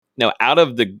out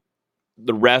of the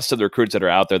rest of the recruits that are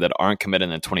out there that aren't committed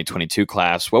in the 2022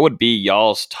 class, what would be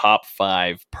y'all's top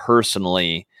 5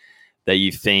 personally that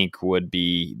you think would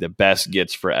be the best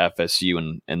gets for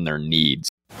FSU and their needs?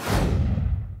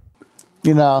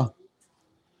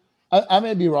 I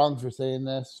may be wrong for saying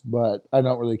this, but I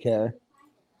don't really care.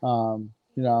 I've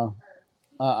been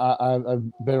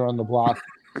around the block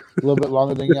a little bit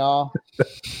longer than y'all.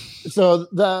 So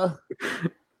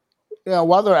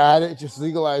while they're at it, just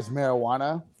legalize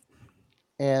marijuana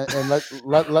and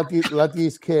let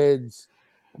these kids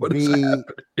be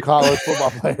college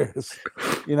football players.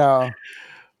 Man,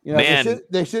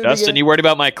 they should Dustin, you worried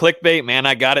about my clickbait? Man,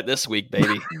 I got it this week,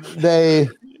 baby. They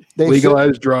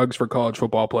legalize drugs for college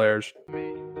football players.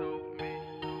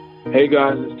 Hey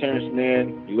guys, it's Terrence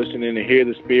Mann. You're listening to Hear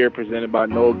the Spear, presented by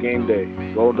Noel Game Day.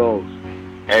 Go Noles.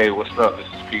 Hey, what's up? This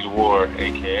is Peter Ward,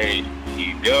 aka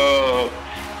E-Dub,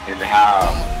 in the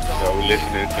house. We're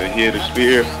listening to Hear the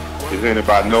Spear, presented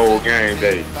by Noel Game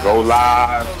Day. Go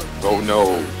Live, go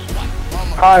Noles.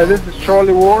 Hi, this is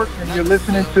Charlie Ward, and you're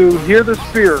listening to Hear the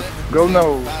Spear. Go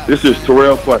Noles. This is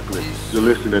Terrell Buckley. You're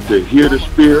listening to Hear the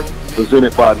Spear,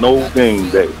 presented by Noel Game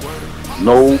Day.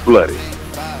 No Bloody.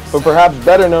 But perhaps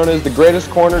better known as the greatest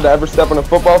corner to ever step on a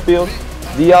football field,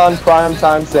 Deion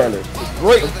Primetime Sanders.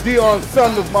 Great Deion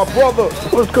Sanders, my brother.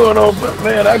 What's going on,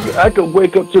 man? I could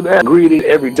wake up to that greeting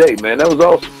every day, man. That was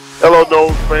awesome. Hello,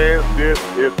 Noles fans. This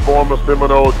is former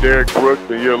Seminole Derek Brooks,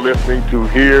 and you're listening to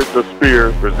Hear the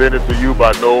Spear, presented to you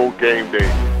by Noel Game Day.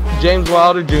 James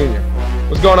Wilder Jr.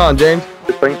 What's going on, James?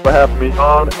 Thanks for having me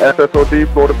on. SSOD,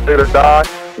 Florida State or Die,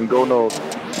 and go Noles.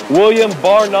 William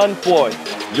Bar None Floyd.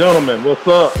 Gentlemen, what's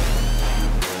up?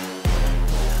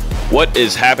 What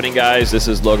is happening, guys? This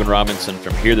is Logan Robinson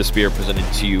from Hear the Spear, presented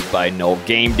to you by Noel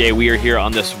Game Day. We are here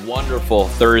on this wonderful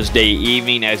Thursday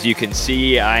evening. As you can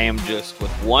see, I am just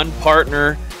with one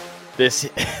partner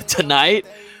tonight.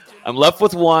 I'm left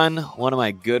with one of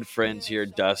my good friends here,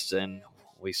 Dustin.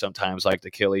 We sometimes like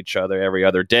to kill each other every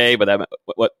other day, but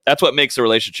that's what makes the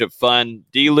relationship fun.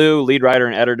 D-Lou, lead writer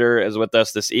and editor, is with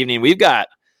us this evening. We've got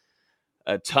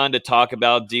a ton to talk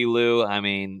about, D-Lou. I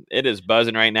mean, it is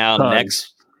buzzing right now.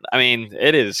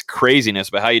 It is craziness,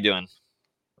 but how you doing?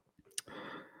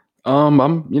 I'm,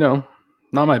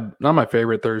 not my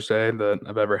favorite Thursday that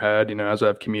I've ever had. As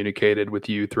I've communicated with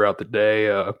you throughout the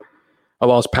day, I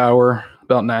lost power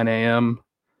about 9 a.m.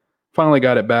 Finally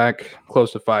got it back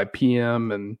close to 5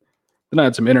 p.m. and then I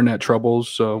had some internet troubles.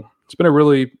 So it's been a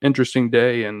really interesting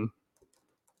day, and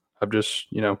I've just,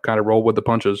 kind of rolled with the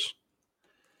punches.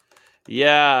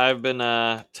 Yeah, I've been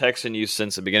texting you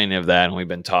since the beginning of that, and we've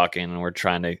been talking, and we're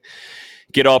trying to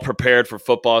get all prepared for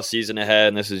football season ahead.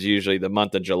 And this is usually the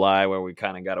month of July where we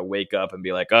kind of got to wake up and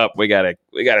be like, oh, we got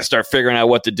to start figuring out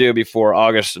what to do before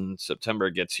August and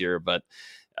September gets here. But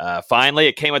finally,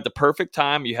 it came at the perfect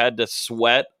time. You had to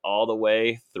sweat all the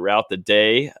way throughout the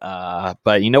day.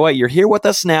 But you know what? You're here with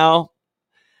us now.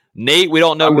 Nate, we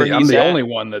don't know where he's at. I'm the only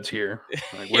one that's here.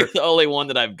 You're the only one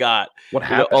that I've got. What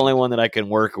happened? The only one that I can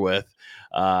work with,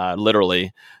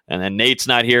 literally. And then Nate's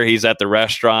not here. He's at the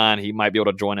restaurant. He might be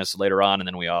able to join us later on. And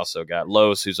then we also got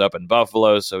Los, who's up in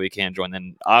Buffalo, so he can't join.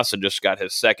 Then Austin just got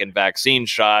his second vaccine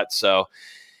shot, so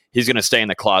he's going to stay in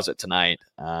the closet tonight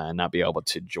and not be able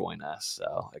to join us.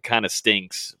 So it kind of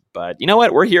stinks. But you know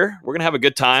what? We're here. We're going to have a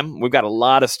good time. We've got a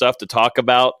lot of stuff to talk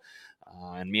about.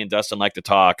 And me and Dustin like to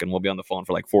talk, and we'll be on the phone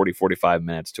for like 40, 45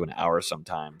 minutes to an hour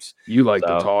sometimes. You like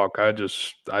to talk. I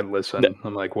listen.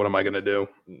 I'm like, what am I going to do?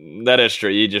 That is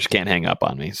true. You just can't hang up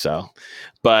on me.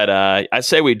 But I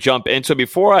say we jump into it.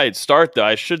 Before I start, though,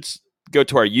 I should go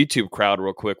to our YouTube crowd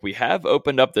real quick. We have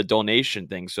opened up the donation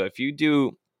thing. So if you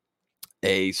do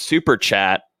a super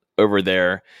chat over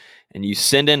there and you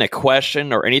send in a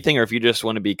question or anything, or if you just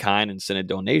want to be kind and send a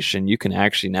donation, you can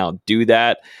actually now do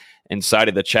that. Inside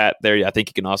of the chat there, I think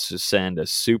you can also send a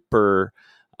super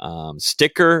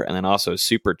sticker and then also a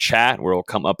super chat where it'll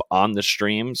come up on the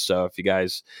stream. So if you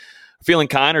guys are feeling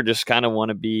kind or just kind of want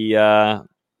to be,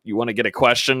 you want to get a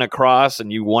question across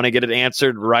and you want to get it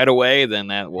answered right away, then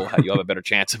you'll have a better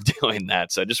chance of doing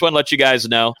that. So just want to let you guys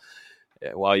know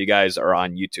while you guys are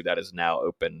on YouTube, that is now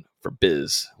open for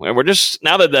biz. We're just,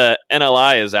 now that the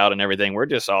NLI is out and everything, we're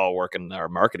just all working our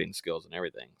marketing skills and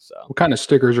everything. So what kind of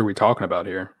stickers are we talking about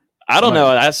here? I don't know.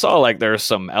 I saw like there's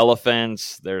some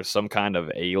elephants, there's some kind of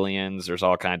aliens, there's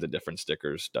all kinds of different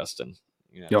stickers, Dustin.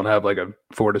 You don't have like a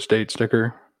Florida State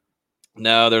sticker?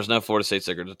 No, there's no Florida State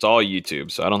stickers. It's all YouTube.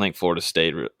 So I don't think Florida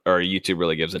State or YouTube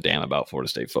really gives a damn about Florida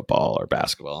State football or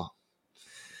basketball.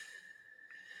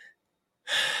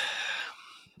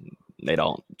 They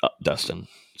don't, Dustin.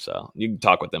 So you can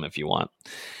talk with them if you want.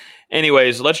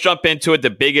 Anyways, let's jump into it. The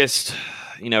biggest,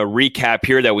 recap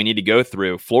here that we need to go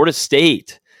through. Florida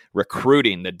State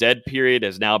recruiting. The dead period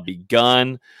has now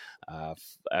begun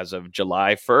as of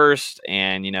July 1st.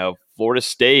 And, Florida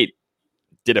State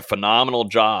did a phenomenal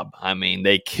job. I mean,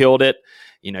 they killed it.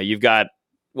 You've got,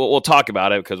 we'll talk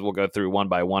about it because we'll go through one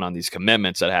by one on these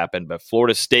commitments that happened. But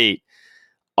Florida State,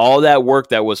 all that work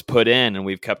that was put in, and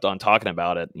we've kept on talking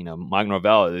about it, Mike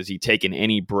Norvell, is he taking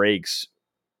any breaks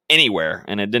anywhere?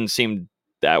 And it didn't seem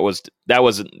that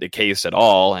wasn't the case at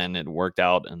all. And it worked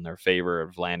out in their favor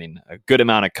of landing a good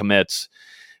amount of commits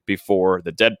before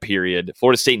the dead period.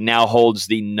 Florida State now holds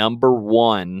the number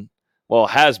one, well,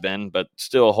 has been, but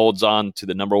still holds on to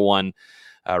the number one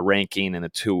ranking in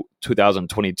the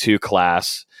 2022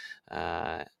 class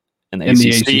in the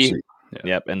ACC.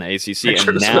 Yep, in the ACC.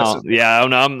 And now,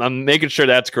 I'm making sure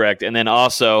that's correct. And then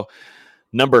also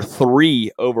number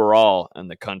 3 overall in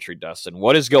the country, Dustin.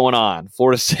 What is going on?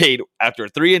 Florida State, after a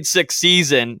 3-6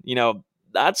 season,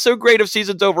 not so great of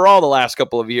seasons overall the last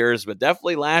couple of years, but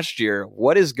definitely last year.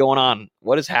 What is going on?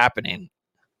 What is happening?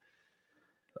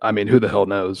 I mean, who the hell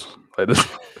knows? Like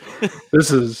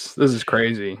this is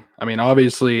crazy. I mean,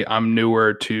 obviously I'm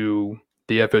newer to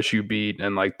the FSU beat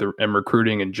and and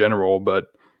recruiting in general, but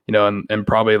and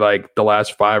probably like the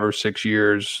last 5 or 6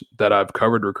 years that I've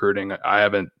covered recruiting, I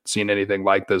haven't seen anything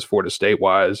like this Florida State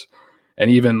wise.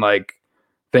 And even like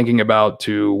thinking about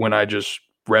to when I just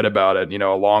read about it,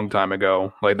 a long time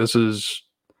ago, like this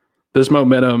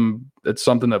momentum, it's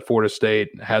something that Florida State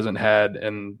hasn't had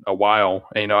in a while.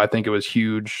 And, I think it was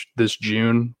huge this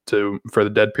June for the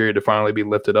dead period to finally be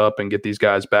lifted up and get these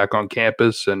guys back on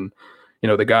campus. And,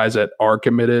 the guys that are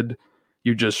committed,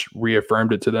 you just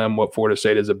reaffirmed it to them what Florida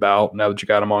State is about now that you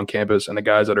got them on campus. And the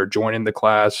guys that are joining the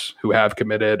class who have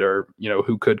committed or,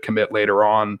 who could commit later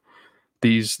on,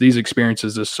 these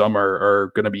experiences this summer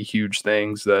are going to be huge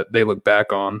things that they look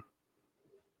back on.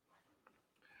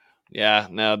 Yeah,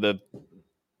 no,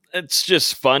 it's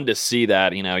just fun to see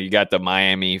that, you got the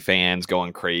Miami fans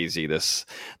going crazy this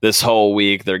whole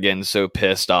week. They're getting so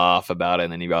pissed off about it.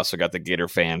 And then you've also got the Gator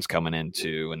fans coming in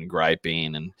too and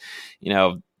griping. And,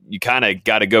 you kind of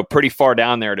got to go pretty far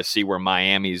down there to see where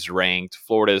Miami's ranked.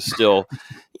 Florida is still,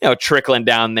 trickling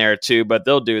down there too, but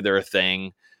they'll do their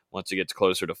thing once it gets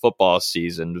closer to football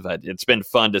season. But it's been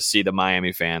fun to see the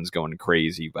Miami fans going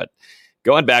crazy. But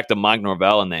going back to Mike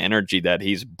Norvell and the energy that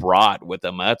he's brought with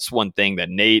them, that's one thing that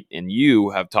Nate and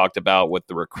you have talked about with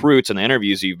the recruits and the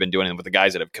interviews you've been doing with the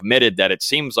guys that have committed, that it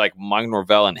seems like Mike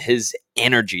Norvell and his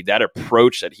energy, that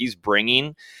approach that he's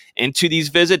bringing into these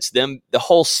visits, the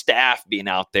whole staff being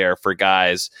out there for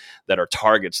guys that are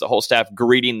targets, the whole staff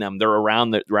greeting them. They're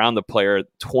around the player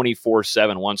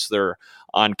 24/7 once they're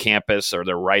on campus or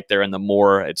they're right there in the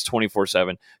Moore. It's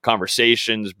 24/7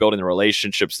 conversations, building the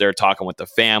relationships there, talking with the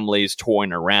families,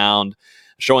 touring around,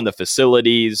 showing the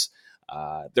facilities.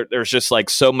 There's just like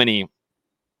so many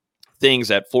things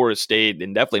that Florida State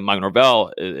and definitely Mike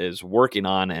Norvell is working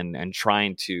on and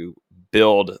trying to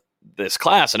build this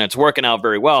class, and it's working out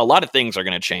very well. A lot of things are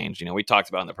going to change. We talked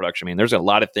about in the production meeting, there's a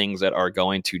lot of things that are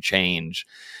going to change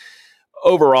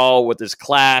overall with this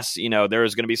class.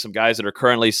 There's going to be some guys that are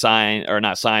currently signed or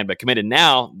not signed, but committed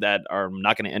now that are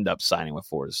not going to end up signing with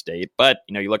Florida State. But,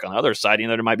 you look on the other side,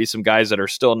 there might be some guys that are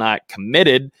still not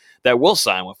committed that will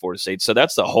sign with Florida State. So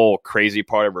that's the whole crazy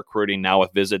part of recruiting now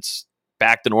with visits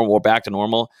back to normal.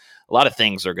 A lot of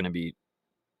things are going to be,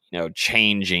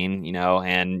 changing,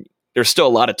 and there's still a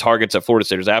lot of targets that Florida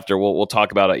State is after. We'll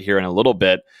talk about it here in a little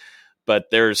bit, but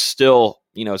there's still,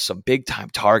 some big time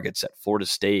targets at Florida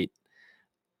State.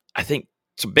 I think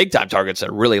some big time targets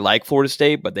that really like Florida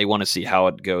State, but they want to see how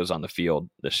it goes on the field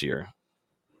this year.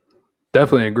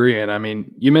 Definitely agree. And I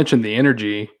mean, you mentioned the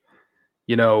energy,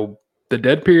 the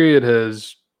dead period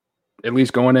has, at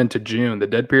least going into June, the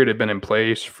dead period had been in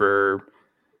place for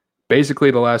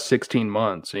basically the last 16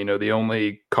 months. The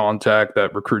only contact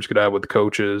that recruits could have with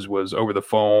coaches was over the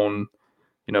phone,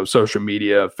 social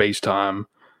media, FaceTime,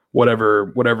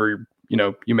 whatever,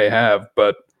 you may have.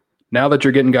 But now that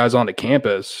you're getting guys onto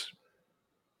campus,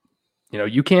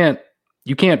 you can't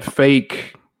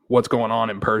fake what's going on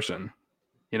in person.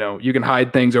 You can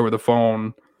hide things over the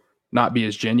phone, not be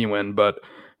as genuine, but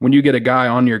when you get a guy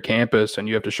on your campus and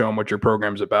you have to show them what your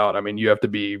program's about, I mean, you have to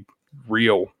be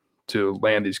real to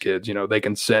land these kids. They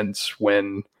can sense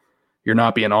when you're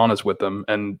not being honest with them.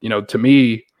 And, to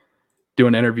me,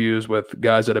 doing interviews with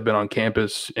guys that have been on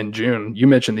campus in June, you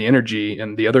mentioned the energy.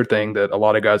 And the other thing that a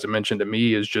lot of guys have mentioned to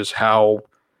me is just how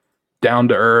down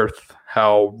to earth,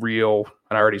 how real,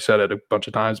 and I already said it a bunch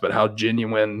of times, but how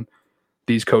genuine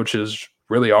these coaches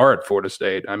really are at Florida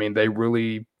State. I mean, they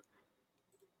really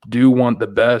do want the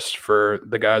best for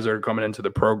the guys that are coming into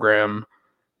the program.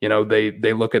 You know,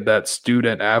 they look at that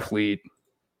student athlete,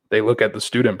 they look at the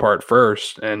student part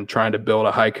first and trying to build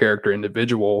a high character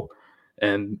individual,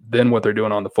 and then what they're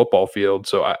doing on the football field.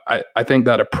 So I think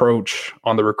that approach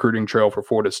on the recruiting trail for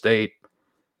Florida State,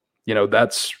 you know,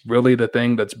 that's really the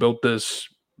thing that's built this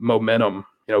momentum.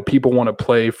 You know, people want to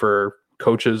play for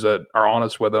coaches that are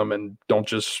honest with them and don't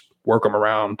just work them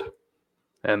around.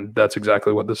 And that's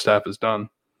exactly what the staff has done.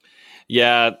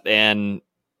 Yeah. And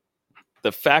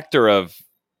the factor of,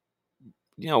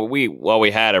 you know,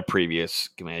 we had a previous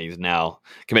committee, he's now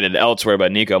committed elsewhere,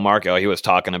 but Nico Marco, he was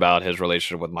talking about his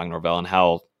relationship with Mike Norvell and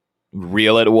how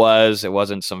real it was. It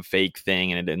wasn't some fake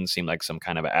thing, and it didn't seem like some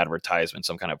kind of advertisement,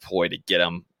 some kind of ploy to get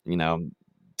him, you know,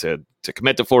 to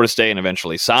commit to Florida State and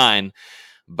eventually sign.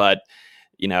 But,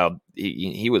 you know,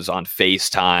 he was on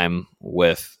FaceTime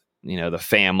with, you know, the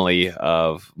family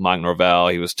of Mike Norvell.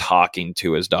 He was talking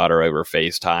to his daughter over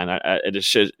FaceTime.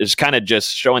 It's kind of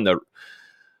just showing the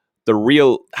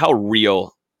how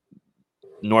real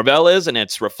Norvell is, and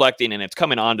it's reflecting and it's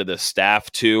coming onto the staff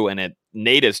too. And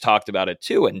Nate has talked about it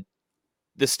too. And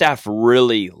the staff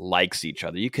really likes each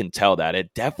other. You can tell that.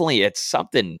 It's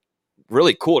something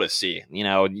really cool to see, you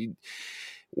know,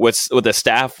 with a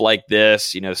staff like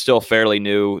this, you know, still fairly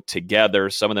new together,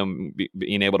 some of them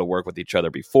being able to work with each other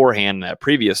beforehand at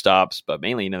previous stops, but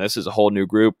mainly, you know, this is a whole new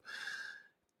group.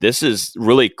 This is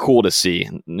really cool to see.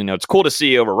 You know, it's cool to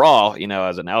see overall, you know,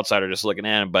 as an outsider just looking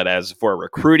in, but as for a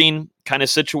recruiting kind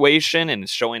of situation and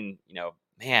showing, you know,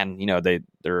 man, you know,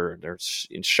 they're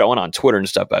showing on Twitter and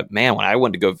stuff, but man, when I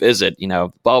went to go visit, you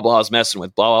know, blah, blah is messing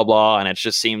with blah, blah, blah. And it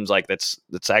just seems like that's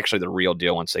actually the real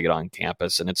deal once they get on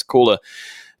campus. And it's cool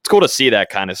to see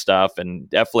that kind of stuff. And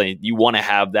definitely you want to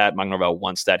have that. Mike Norvell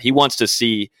wants that. He wants to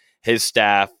see his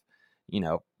staff, you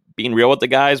know, being real with the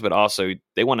guys, but also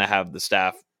they want to have the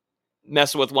staff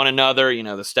messing with one another, you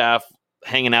know, the staff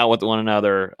hanging out with one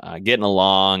another, getting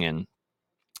along. And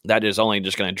that is only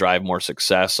just going to drive more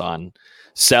success on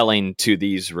selling to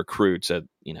these recruits that,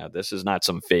 you know, this is not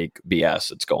some fake BS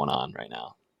that's going on right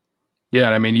now. Yeah,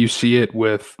 I mean, you see it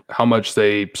with how much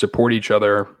they support each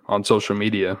other on social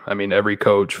media. I mean, every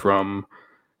coach from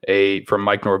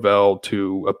Mike Norvell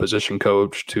to a position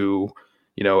coach to,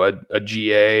 you know, a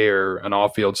GA or an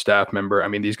off-field staff member. I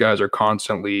mean, these guys are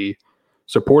constantly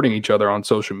supporting each other on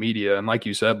social media. And like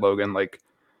you said, Logan, like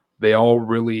they all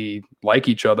really like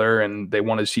each other and they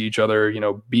want to see each other, you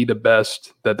know, be the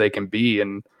best that they can be.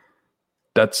 And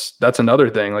that's another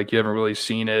thing. Like you haven't really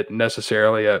seen it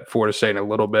necessarily at Florida State in a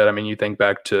little bit. I mean, you think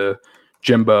back to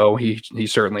Jimbo, he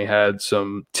certainly had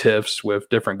some tiffs with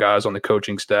different guys on the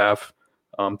coaching staff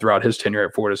throughout his tenure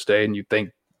at Florida State. And you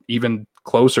think even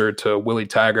closer to Willie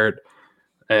Taggart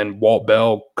and Walt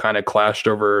Bell kind of clashed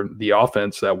over the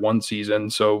offense that one season.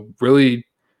 So really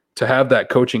to have that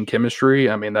coaching chemistry,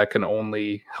 I mean, that can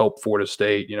only help Florida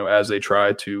State, you know, as they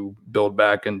try to build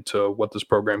back into what this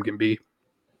program can be.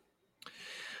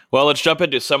 Well, let's jump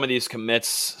into some of these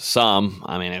commits. I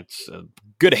mean, it's a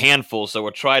good handful, so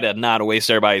we'll try to not waste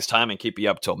everybody's time and keep you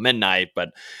up till midnight.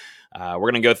 But we're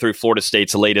going to go through Florida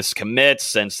State's latest commits.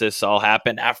 Since this all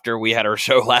happened after we had our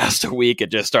show last week,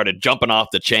 it just started jumping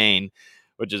off the chain,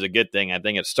 which is a good thing. I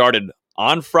think it started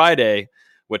on Friday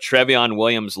with Trevion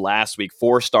Williams last week,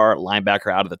 4-star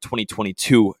linebacker out of the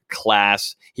 2022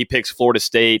 class. He picks Florida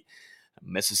State.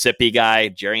 Mississippi guy,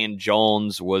 Jarian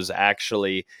Jones, was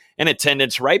actually in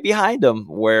attendance right behind him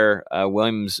where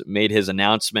Williams made his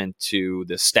announcement to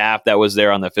the staff that was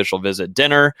there on the official visit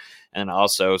dinner, and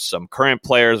also some current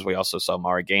players. We also saw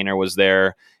Mari Gaynor was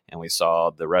there, and we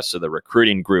saw the rest of the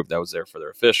recruiting group that was there for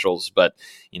their officials. But,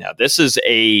 you know, this was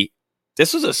a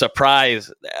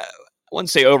surprise. I wouldn't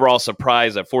say overall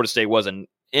surprise that Florida State wasn't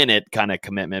in it kind of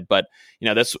commitment, but, you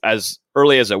know, this, as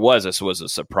early as it was, this was a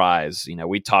surprise. You know,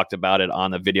 we talked about it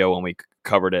on the video when we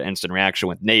covered an instant reaction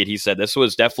with Nate. He said this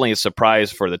was definitely a surprise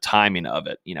for the timing of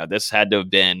it. You know, this had to have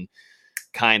been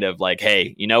kind of like,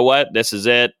 hey, you know what? This is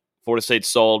it. Florida State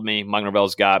sold me. Mike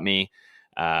Norvell's got me.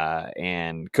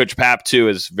 And Coach Pap, too,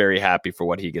 is very happy for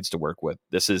what he gets to work with.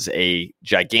 This is a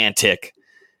gigantic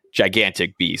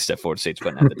beast that Florida State's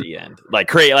putting up at the end. Like,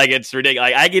 crazy, like it's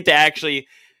ridiculous. Like, I get to actually,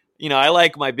 you know, I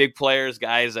like my big players,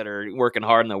 guys that are working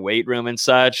hard in the weight room and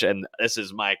such. And this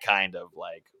is my kind of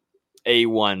like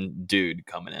A1 dude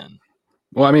coming in.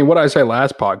 Well, I mean, what I say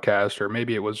last podcast, or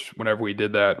maybe it was whenever we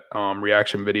did that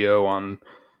reaction video on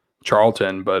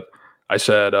Charlton, but I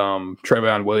said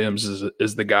Trevion Williams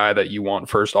is the guy that you want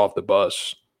first off the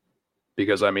bus,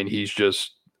 because I mean he's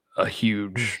just a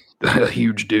huge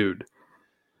dude.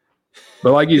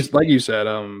 But like you said,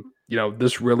 you know,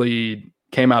 this really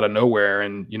came out of nowhere.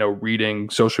 And, reading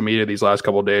social media these last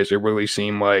couple of days, it really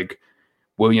seemed like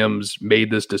Williams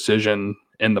made this decision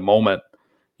in the moment.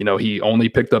 He only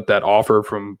picked up that offer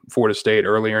from Florida State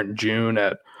earlier in June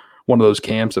at one of those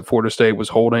camps that Florida State was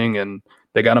holding, and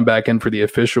they got him back in for the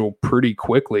official pretty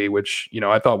quickly, which,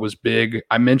 I thought was big.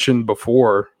 I mentioned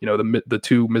before, the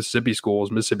two Mississippi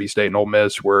schools, Mississippi State and Ole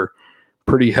Miss, were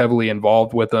pretty heavily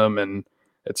involved with him. And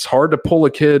it's hard to pull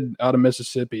a kid out of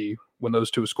Mississippi when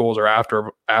those two schools are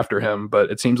after him.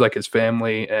 But it seems like his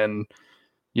family and,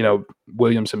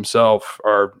 Williams himself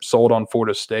are sold on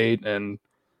Florida State. And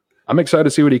I'm excited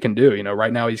to see what he can do.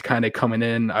 Right now he's kind of coming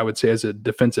in, I would say, as a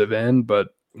defensive end. But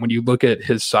when you look at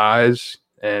his size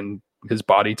and his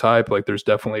body type, like, there's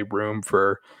definitely room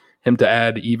for him to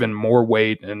add even more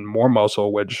weight and more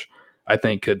muscle, which I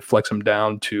think could flex him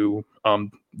down to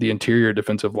the interior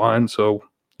defensive line. So,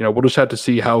 we'll just have to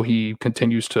see how he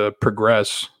continues to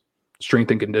progress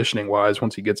strength and conditioning wise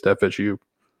once he gets to FSU.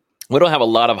 We don't have a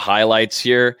lot of highlights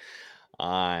here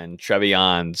on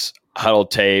Trevion's huddle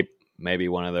tape. Maybe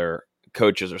one of their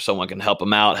coaches or someone can help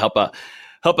him out, help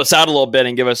us out a little bit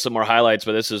and give us some more highlights.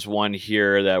 But this is one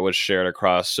here that was shared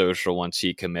across social once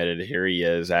he committed. Here he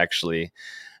is actually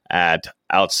at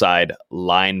outside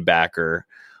linebacker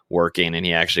working, and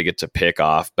he actually gets a pick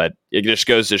off. But it just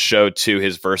goes to show, too,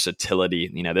 his versatility.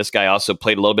 This guy also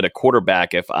played a little bit of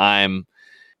quarterback, if I'm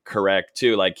correct,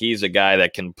 too. Like, he's a guy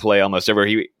that can play almost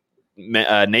everywhere.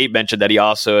 Nate mentioned that he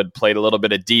also had played a little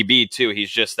bit of DB, too. He's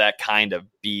just that kind of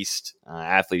beast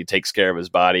athlete who takes care of his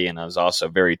body and is also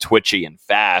very twitchy and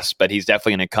fast. But he's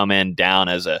definitely going to come in down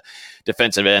as a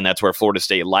defensive end. That's where Florida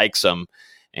State likes him.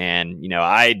 And,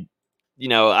 I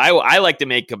like to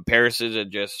make comparisons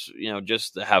and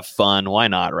just to have fun. Why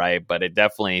not, right? But it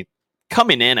definitely,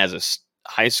 coming in as a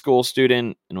high school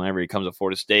student, and whenever he comes to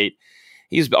Florida State,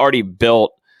 he's already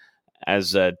built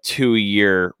as a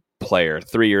 2-year player,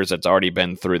 3 years that's already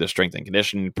been through the strength and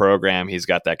conditioning program. He's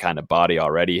got that kind of body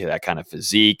already, that kind of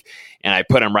physique. And I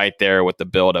put him right there with the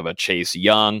build of a Chase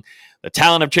Young. The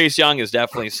talent of Chase Young is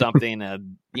definitely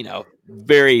something,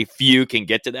 very few can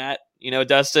get to that,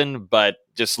 Dustin, but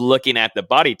just looking at the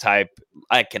body type,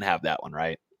 I can have that one,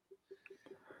 right?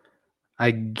 I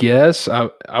guess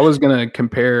I was going to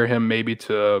compare him maybe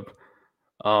to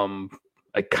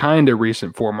a kind of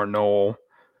recent former Nole,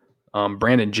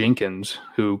 Brandon Jenkins,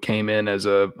 who came in as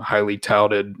a highly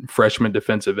touted freshman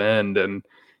defensive end, and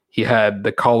he had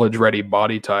the college-ready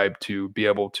body type to be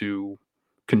able to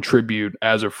contribute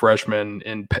as a freshman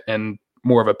in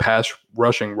more of a pass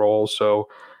rushing role. So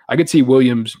I could see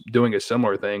Williams doing a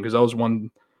similar thing, because that was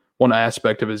one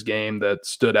aspect of his game that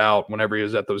stood out whenever he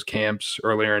was at those camps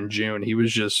earlier in June. He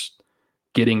was just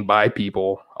getting by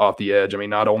people off the edge. I mean,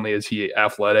 not only is he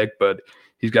athletic, but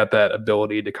he's got that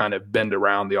ability to kind of bend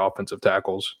around the offensive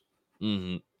tackles.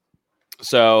 Mm-hmm.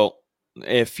 So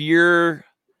if you're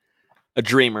a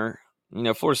dreamer,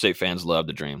 Florida State fans love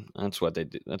to dream. That's what they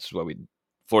do. That's what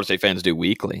Florida State fans do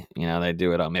weekly. They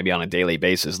do it maybe on a daily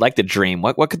basis. Like to dream.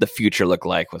 What could the future look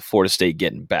like with Florida State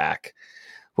getting back?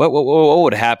 What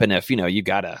would happen if you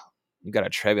got a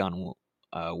Trevion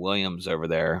Williams over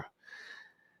there,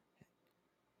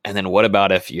 and then what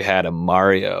about if you had a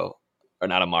Marvin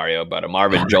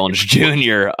Jones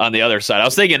Jr. on the other side? I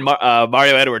was thinking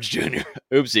Mario Edwards Jr.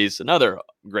 Oopsies, another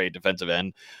great defensive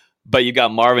end, but you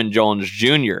got Marvin Jones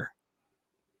Jr.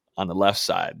 on the left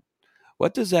side.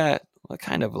 What do they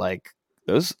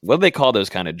call those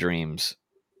kind of dreams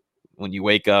when you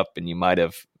wake up and you might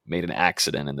have made an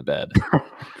accident in the bed?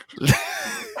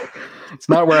 It's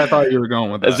not where I thought you were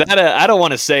going with that. Is that I don't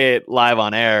want to say it live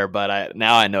on air, but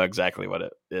now I know exactly what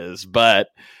it is. But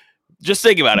just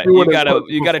think about it. You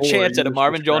got a chance at a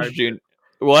Marvin Jones Jr.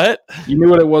 What? You knew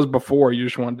what it was before. You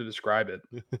just wanted to describe it.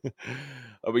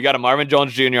 We got a Marvin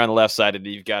Jones Jr. on the left side, and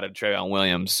you've got a Trevion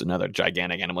Williams, another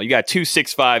gigantic animal. You got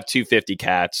 265, 250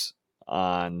 cats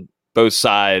on both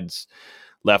sides,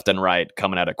 left and right,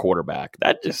 coming at a quarterback.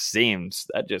 That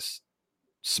just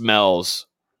smells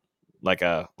like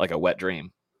a wet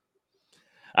dream.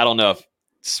 I don't know if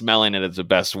smelling it is the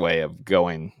best way of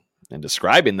going and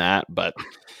describing that, but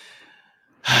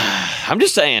I'm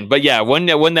just saying. But yeah,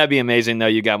 wouldn't that be amazing though?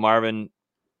 You got Marvin.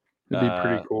 It'd be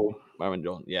pretty cool. Marvin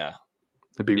Jones, yeah.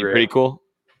 It'd be great. Pretty cool.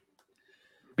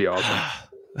 Be awesome.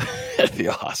 It'd be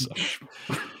awesome.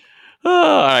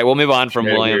 All right, we'll move on from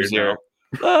Williams here.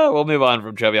 We'll move on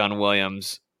from Trevion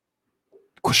Williams.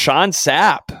 Sean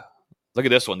Sapp. Look at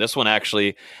this one. This one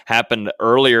actually happened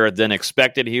earlier than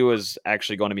expected. He was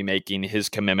actually going to be making his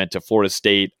commitment to Florida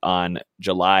State on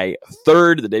July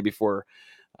 3rd, the day before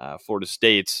Florida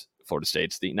State's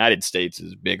the United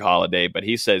States' big holiday. But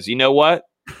he says, you know what?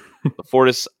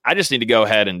 I just need to go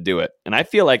ahead and do it. And I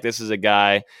feel like this is a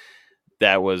guy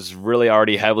that was really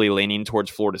already heavily leaning towards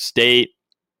Florida State.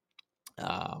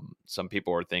 Some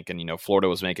people were thinking, Florida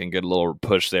was making a good little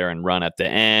push there and run at the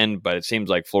end, but it seems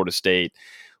like Florida State,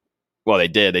 well, they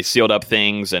did. They sealed up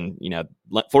things, and,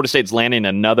 Florida State's landing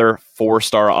another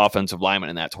 4-star offensive lineman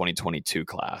in that 2022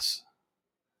 class.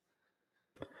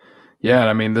 Yeah,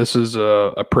 I mean, this is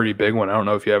a pretty big one. I don't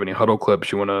know if you have any huddle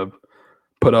clips you want to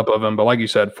put up of him, but like you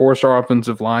said, 4-star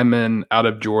offensive lineman out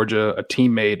of Georgia, a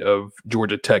teammate of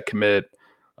Georgia Tech commit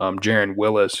Jaron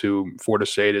Willis, who Florida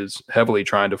State is heavily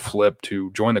trying to flip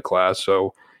to join the class.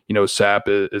 So, Sapp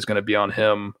is going to be on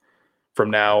him from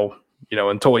now,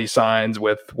 until he signs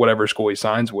with whatever school he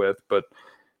signs with. But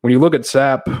when you look at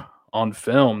Sapp on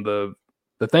film, the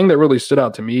thing that really stood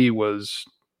out to me was,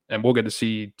 and we'll get to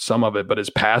see some of it, but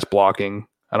his pass blocking.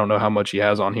 I don't know how much he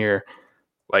has on here.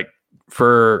 Like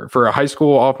for a high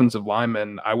school offensive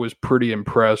lineman, I was pretty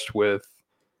impressed with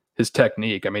his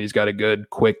technique. I mean, he's got a good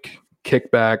quick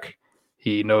kickback.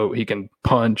 He can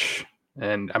punch,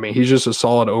 and I mean, he's just a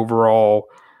solid overall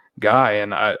guy.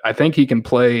 And I think he can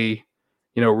play,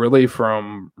 really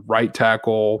from right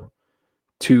tackle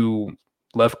to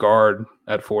left guard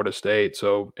at Florida State.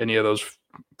 So any of those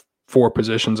 4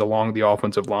 positions along the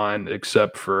offensive line,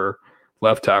 except for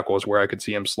left tackle, is where I could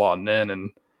see him slotting in, and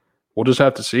we'll just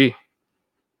have to see.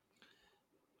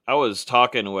 I was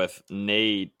talking with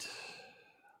Nate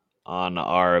on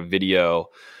our video,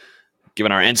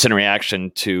 giving our instant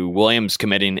reaction to Williams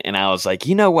committing, and I was like,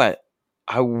 you know what?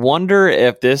 I wonder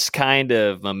if this kind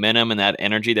of momentum and that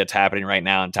energy that's happening right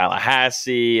now in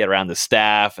Tallahassee, around the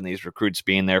staff and these recruits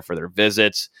being there for their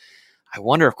visits, I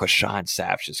wonder if Quashon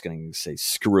Sapp's just going to say,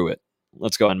 screw it.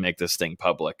 Let's go and make this thing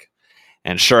public.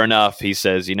 And sure enough, he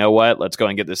says, you know what? Let's go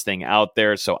and get this thing out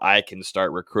there so I can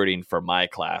start recruiting for my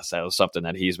class. That was something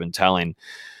that he's been telling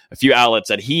a few outlets,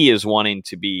 that he is wanting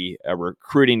to be a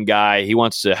recruiting guy. He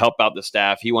wants to help out the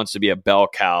staff. He wants to be a bell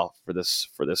cow for this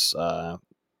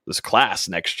class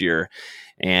next year.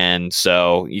 And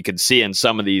so you can see in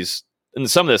some of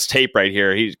this tape right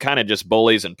here, he kind of just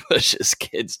bullies and pushes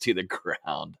kids to the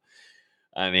ground.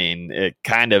 I mean, it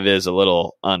kind of is a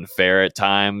little unfair at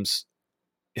times.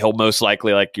 He'll most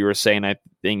likely, like you were saying, I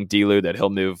think, D-Lew, that he'll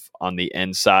move on the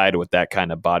inside with that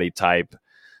kind of body type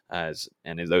and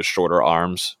those shorter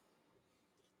arms.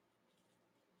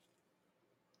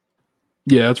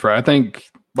 Yeah, that's right. I think,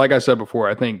 like I said before,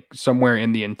 I think somewhere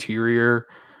in the interior,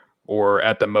 or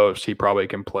at the most, he probably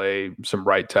can play some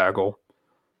right tackle.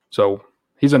 So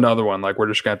he's another one. Like, we're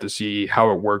just going to have to see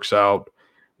how it works out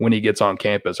when he gets on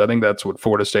campus. I think that's what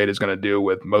Florida State is going to do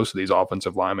with most of these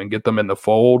offensive linemen, get them in the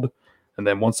fold. And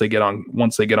then once they get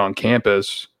on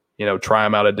campus, try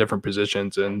them out at different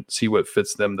positions and see what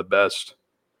fits them the best.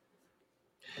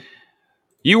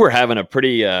 You were having a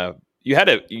pretty,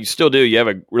 you still do. You have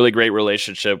a really great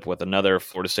relationship with another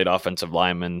Florida State offensive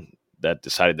lineman that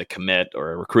decided to commit,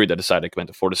 or a recruit that decided to commit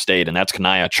to Florida State. And that's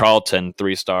Kanaya Charlton,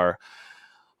 3-star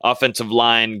offensive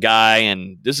line guy.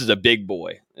 And this is a big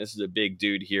boy. This is a big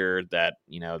dude here that,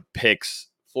 picks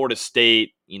Florida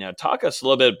State. Talk us a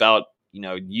little bit about,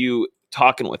 you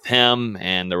talking with him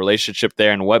and the relationship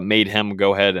there, and what made him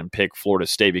go ahead and pick Florida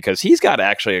State, because he's got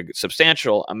actually a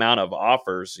substantial amount of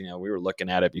offers. We were looking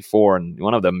at it before, and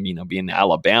one of them, being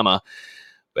Alabama,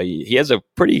 but he has a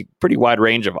pretty wide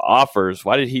range of offers.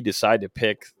 Why did he decide to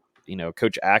pick,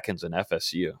 Coach Atkins and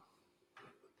FSU?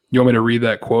 You want me to read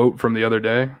that quote from the other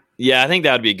day? Yeah, I think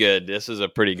that would be good. This is a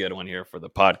pretty good one here for the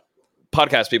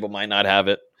podcast. People might not have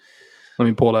it. Let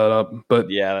me pull that up. But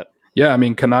yeah, I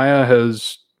mean, Kanaya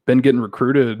has been getting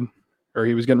recruited, or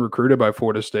he was getting recruited by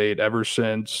Florida State ever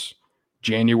since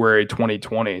January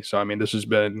 2020. So, I mean, this has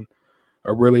been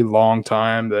a really long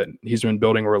time that he's been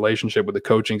building a relationship with the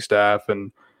coaching staff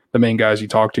and the main guys he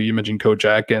talked to. You mentioned Coach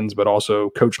Atkins, but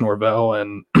also Coach Norvell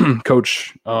and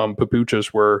Coach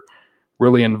Papuchis were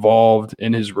really involved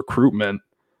in his recruitment.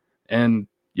 And,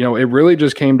 it really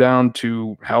just came down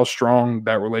to how strong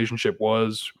that relationship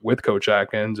was with Coach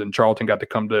Atkins. And Charlton got to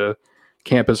come to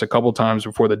campus a couple times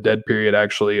before the dead period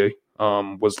actually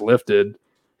was lifted.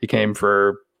 He came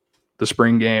for the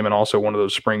spring game and also one of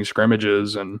those spring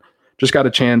scrimmages, and just got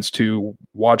a chance to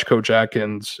watch Coach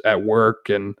Atkins at work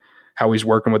and how he's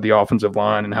working with the offensive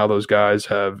line and how those guys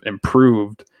have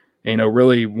improved. And,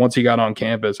 really, once he got on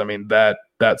campus, I mean, that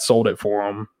sold it for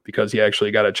him, because he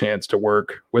actually got a chance to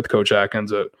work with Coach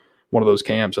Atkins at one of those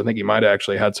camps. I think he might have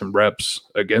actually had some reps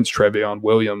against Trevion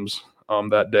Williams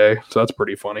that day. So that's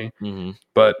pretty funny. Mm-hmm.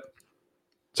 But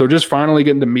so just finally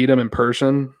getting to meet him in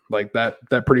person, like that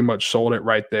pretty much sold it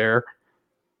right there.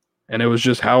 And it was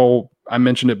just how I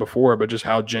mentioned it before, but just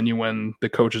how genuine the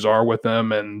coaches are with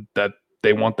them and that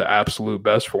they want the absolute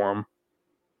best for him.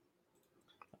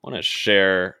 I want to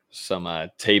share some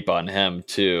tape on him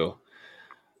too.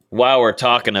 While we're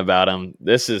talking about him,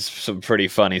 this is some pretty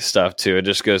funny stuff too. It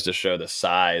just goes to show the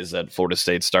size that Florida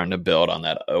State's starting to build on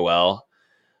that OL.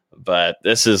 But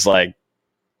this is like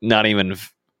not even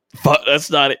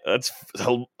that's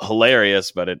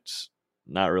hilarious, but it's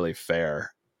not really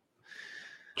fair.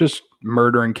 Just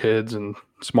murdering kids in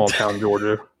small town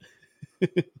Georgia.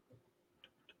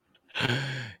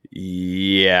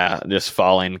 Yeah, just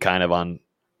falling kind of on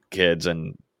kids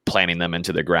and planting them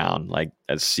into the ground like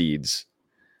as seeds.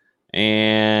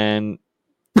 And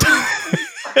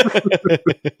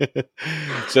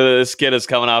so this kid is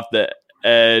coming off the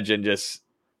edge and just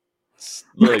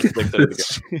really sticks to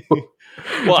the ground.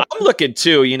 Well, I'm looking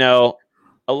too,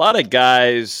 a lot of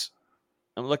guys,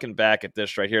 I'm looking back at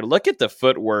this right here. Look at the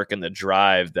footwork and the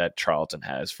drive that Charlton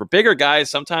has. For bigger guys,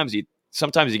 sometimes you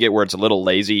get where it's a little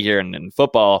lazy here. And in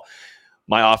football,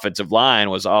 my offensive line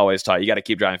was always taught you got to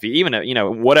keep driving feet.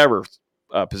 Even whatever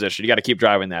position, you got to keep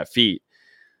driving that feet.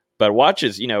 But watch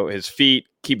his feet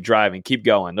keep driving, keep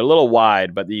going. They're a little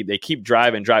wide, but they keep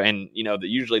driving. And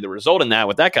usually the result in that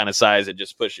with that kind of size, it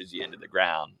just pushes you into the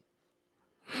ground.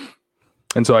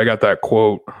 And so I got that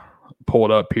quote pulled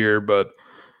up here, but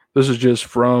this is just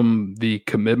from the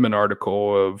commitment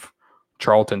article of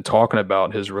Charlton talking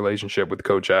about his relationship with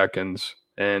Coach Atkins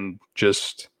and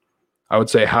just, I would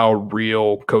say, how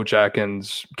real Coach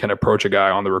Atkins can approach a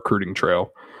guy on the recruiting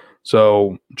trail.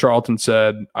 So Charlton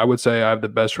said, I would say I have the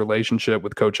best relationship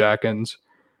with Coach Atkins.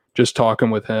 Just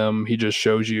talking with him, he just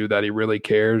shows you that he really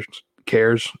cares.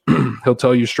 He'll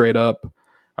tell you straight up.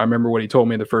 I remember what he told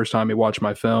me the first time he watched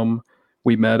my film.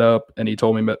 We met up and he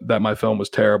told me that my film was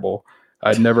terrible.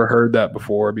 I'd never heard that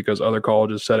before because other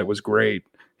colleges said it was great.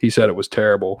 He said it was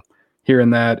terrible.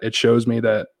 Hearing that, it shows me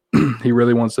that he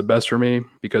really wants the best for me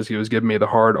because he was giving me the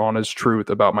hard, honest truth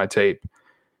about my tape.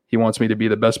 He wants me to be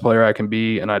the best player I can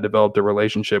be, and I developed a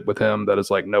relationship with him that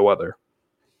is like no other.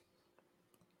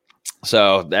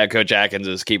 So that Coach Atkins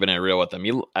is keeping it real with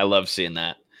him. I love seeing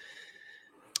that.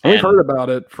 And we've heard about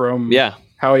it from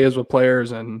how he is with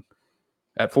players and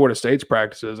at Florida State's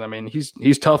practices. I mean,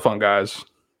 he's tough on guys.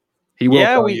 He will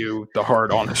tell you the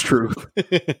hard, honest truth.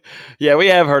 Yeah, we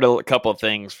have heard a couple of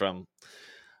things from,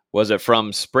 was it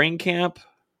from spring camp?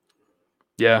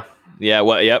 Yeah. Yeah,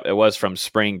 well, yep, it was from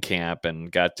spring camp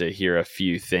and got to hear a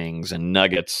few things and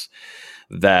nuggets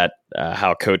that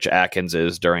how Coach Atkins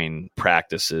is during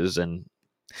practices. And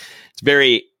it's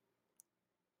very,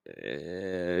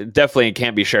 definitely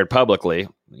can't be shared publicly,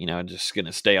 just going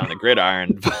to stay on the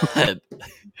gridiron, but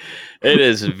it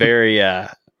is very,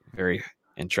 very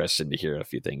interesting to hear a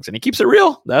few things. And he keeps it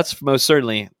real. That's most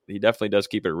certainly, he definitely does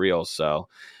keep it real. So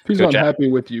if he's not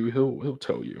happy with you, he'll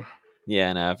tell you.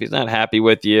 Yeah, no, if he's not happy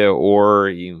with you or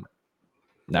you,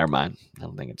 never mind. I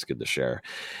don't think it's good to share.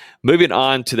 Moving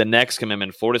on to the next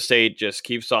commitment, Florida State just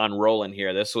keeps on rolling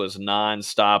here. This was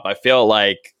nonstop. I feel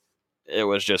like it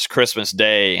was just Christmas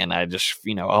Day, and I just,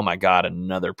 oh my God,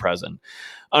 another present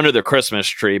under the Christmas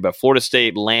tree. But Florida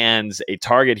State lands a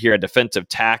target here, a defensive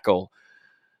tackle.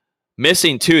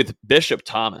 Missing tooth, Bishop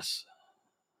Thomas.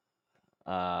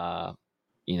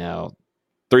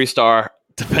 3-star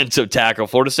defensive tackle.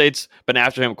 Florida State's been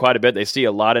after him quite a bit. They see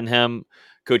a lot in him.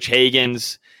 Coach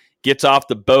Hagans gets off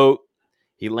the boat.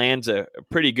 He lands a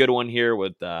pretty good one here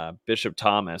with Bishop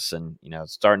Thomas and,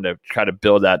 starting to try to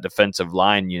build that defensive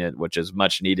line unit, which is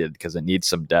much needed because it needs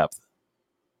some depth.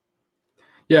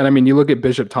 Yeah, and I mean, you look at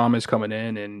Bishop Thomas coming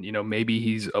in and, maybe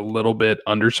he's a little bit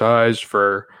undersized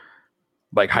for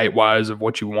like height-wise of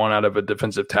what you want out of a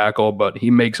defensive tackle, but he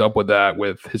makes up with that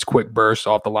with his quick bursts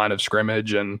off the line of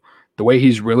scrimmage and the way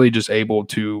he's really just able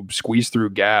to squeeze through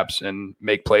gaps and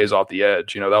make plays off the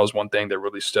edge. That was one thing that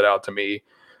really stood out to me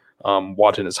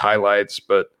watching his highlights.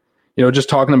 But, just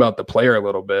talking about the player a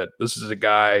little bit, this is a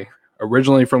guy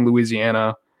originally from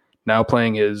Louisiana, now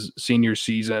playing his senior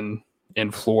season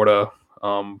in Florida,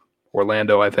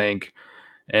 Orlando, I think.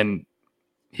 And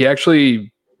he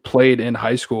actually played in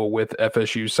high school with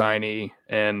FSU signee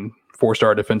and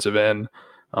 4-star defensive end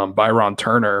Byron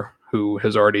Turner, who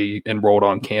has already enrolled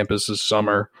on campus this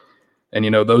summer. And,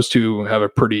 those two have a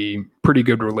pretty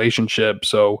good relationship.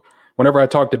 So whenever I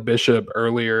talked to Bishop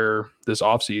earlier this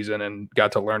offseason and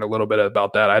got to learn a little bit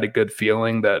about that, I had a good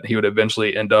feeling that he would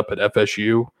eventually end up at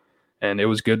FSU. And it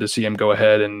was good to see him go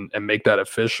ahead and make that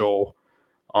official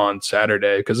on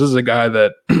Saturday. Because this is a guy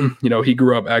that, he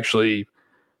grew up actually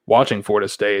watching Florida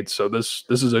State. So this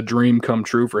is a dream come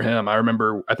true for him. I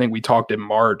remember, I think we talked in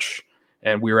March,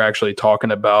 and we were actually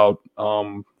talking about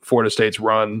Florida State's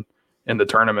run in the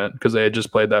tournament because they had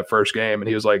just played that first game, and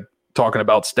he was like talking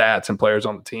about stats and players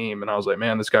on the team, and I was like,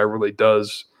 man, this guy really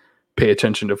does pay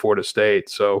attention to Florida State.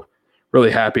 So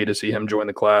really happy to see him join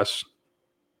the class.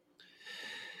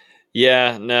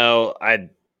 Yeah, no,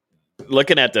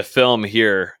 looking at the film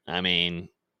here, I mean,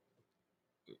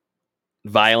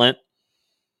 violent.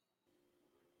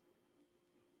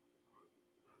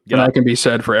 And that can be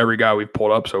said for every guy we've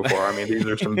pulled up so far. I mean, these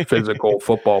are some physical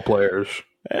football players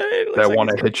that want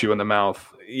to hit you in the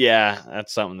mouth. Yeah,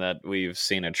 that's something that we've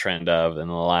seen a trend of in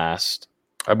the last.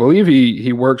 I believe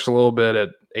he works a little bit at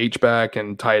H-back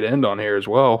and tight end on here as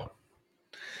well.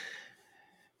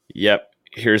 Yep.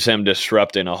 Here's him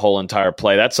disrupting a whole entire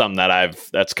play. That's something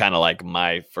that's kind of like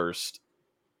my first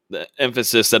the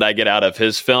emphasis that I get out of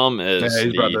his film is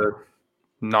he's about to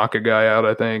knock a guy out,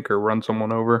 I think, or run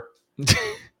someone over.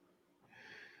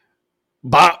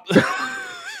 Bop.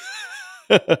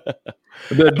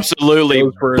 Absolutely.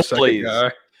 For a second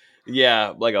guy.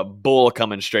 Yeah, like a bull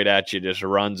coming straight at you, just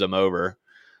runs him over.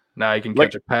 Now you can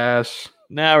catch a pass.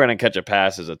 Now we're going to catch a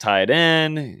pass as a tight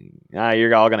end. Now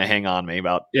you're all going to hang on me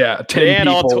about 10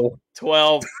 people.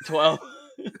 12.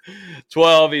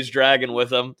 12 he's dragging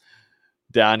with him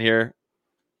down here.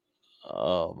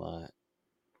 Oh, my.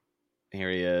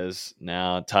 Here he is.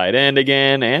 Now tight end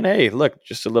again. And, hey, look,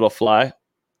 just a little fly.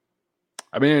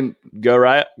 I mean, go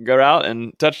out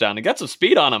and touchdown. He got some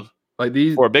speed on him. Like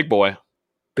these for a big boy.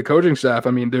 The coaching staff,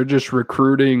 I mean, they're just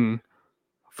recruiting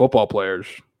football players.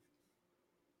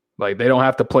 Like they don't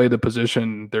have to play the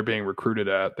position they're being recruited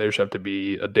at. They just have to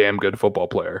be a damn good football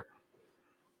player.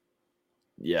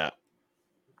 Yeah.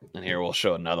 And here we'll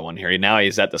show another one here. Now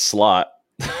he's at the slot.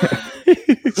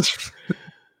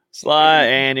 Slot,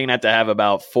 and you're going to have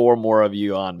about 4 more of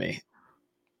you on me.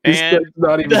 And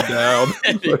not even down.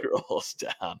 And it rolls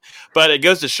down. But it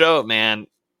goes to show, man,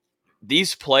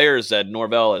 these players that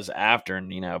Norvell is after,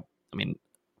 and, I mean,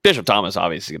 Bishop Thomas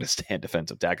obviously going to stand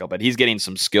defensive tackle, but he's getting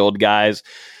some skilled guys,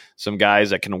 some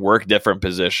guys that can work different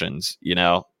positions,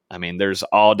 I mean, there's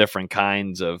all different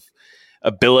kinds of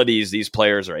abilities these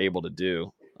players are able to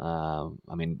do. I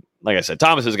mean, like I said,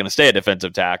 Thomas is going to stay a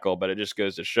defensive tackle, but it just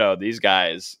goes to show these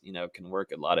guys, can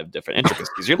work a lot of different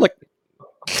intricacies. You're like,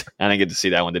 I didn't get to see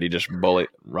that one. Did he just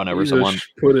run over someone?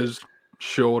 Put his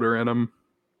shoulder in him.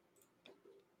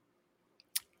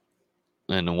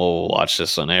 And we'll watch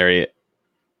this one, Harriet.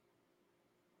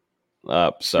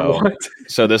 Up. So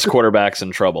this quarterback's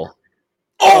in trouble.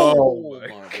 Oh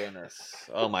my goodness.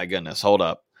 Oh my goodness. Hold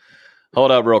up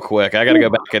real quick. I got to go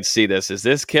back and see this. Is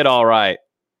this kid all right?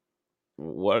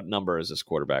 What number is this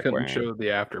quarterback Couldn't wearing? show the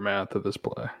aftermath of this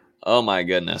play. Oh my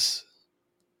goodness.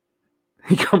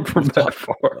 He come from that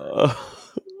far.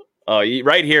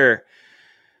 Right here.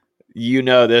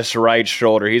 This right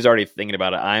shoulder. He's already thinking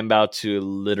about it. I'm about to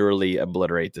literally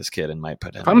obliterate this kid and might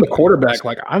put him. If I'm the quarterback,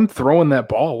 I'm throwing that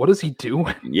ball. What is he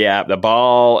doing? Yeah, the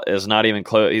ball is not even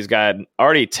close. He's got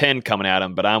already 10 coming at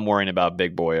him, but I'm worrying about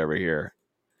big boy over here.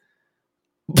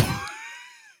 I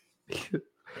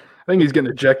think he's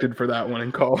getting ejected for that one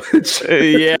in college.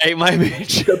 Yeah, he might be.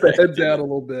 Got the head down a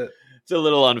little bit. It's a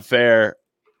little unfair.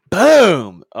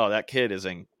 Boom! Oh, that kid is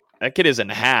in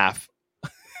half.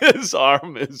 His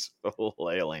arm is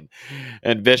flailing,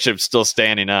 and Bishop's still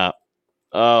standing up.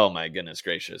 Oh my goodness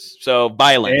gracious! So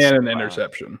violence and an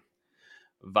interception.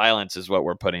 Violence is what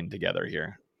we're putting together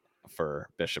here for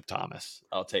Bishop Thomas.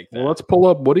 I'll take that. Well, let's pull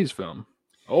up Woody's film.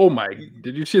 Oh my!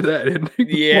 Did you see that?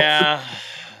 Yeah.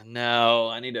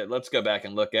 No, let's go back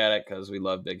and look at it because we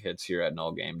love big hits here at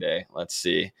Noel Game Day. Let's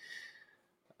see.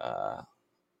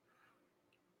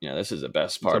 This is the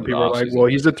best part. Some people are like, well,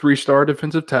 he's a 3-star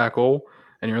defensive tackle,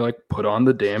 and you're like, put on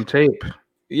the damn tape.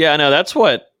 Yeah, no, that's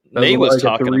what Nate was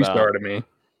talking about. 3-star to me.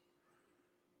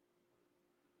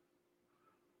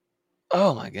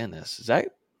 Oh my goodness, is that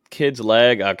kid's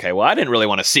leg? Okay, well, I didn't really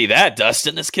want to see that,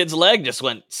 Dustin. This kid's leg just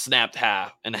went snapped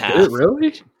half and half. Did it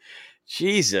really?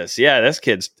 Jesus, yeah, this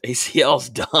kid's ACL's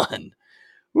done.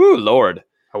 Woo, Lord.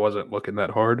 I wasn't looking that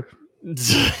hard.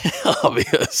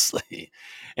 Obviously.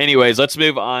 Anyways, let's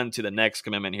move on to the next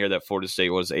commitment here that Florida State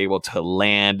was able to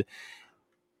land.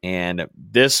 And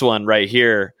this one right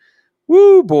here,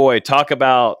 woo, boy, talk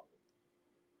about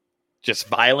just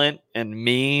violent and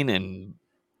mean and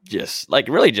just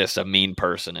really just a mean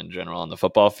person in general on the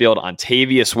football field.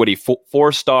 Ontavious Woody,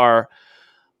 4-star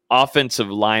offensive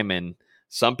lineman.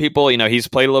 Some people, he's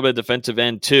played a little bit of defensive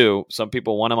end too. Some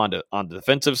people want him on the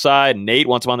defensive side. Nate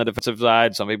wants him on the defensive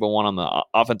side. Some people want him on the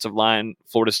offensive line.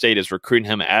 Florida State is recruiting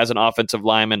him as an offensive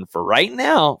lineman for right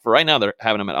now. they're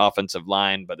having him at offensive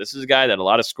line. But this is a guy that a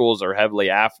lot of schools are heavily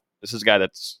after. This is a guy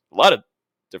that's a lot of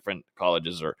different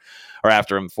colleges are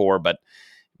after him for, but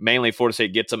mainly Florida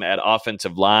State gets him at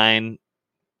offensive line.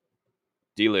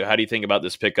 D-Lou, how do you think about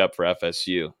this pickup for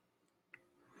FSU?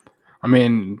 I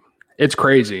mean, it's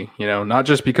crazy, not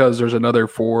just because there's another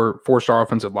four-star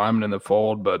offensive lineman in the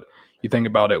fold, but you think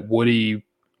about it, Woody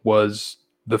was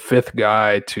the fifth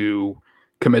guy to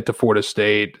commit to Florida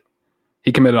State.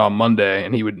 He committed on Monday,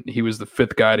 and he was the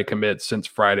fifth guy to commit since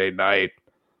Friday night.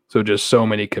 So just so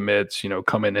many commits,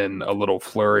 coming in a little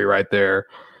flurry right there.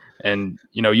 And,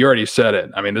 you already said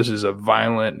it. I mean, this is a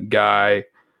violent guy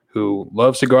who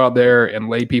loves to go out there and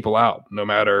lay people out, no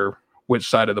matter which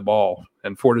side of the ball.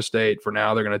 And Florida State, for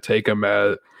now, they're going to take him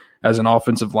as an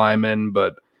offensive lineman.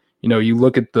 But, you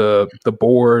look at the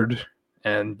board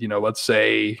and, let's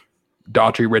say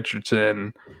Daughtry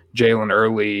Richardson, Jalen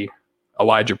Early,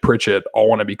 Elijah Pritchett all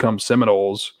want to become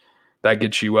Seminoles. That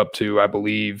gets you up to, I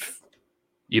believe,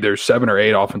 either 7 or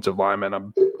 8 offensive linemen.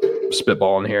 I'm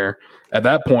spitballing here. At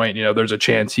that point, there's a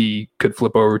chance he could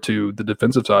flip over to the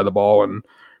defensive side of the ball and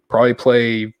probably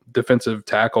play defensive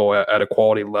tackle at a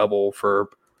quality level for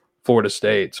Florida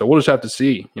State. So we'll just have to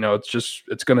see.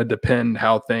 It's going to depend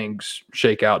how things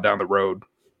shake out down the road.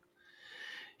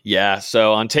 Yeah,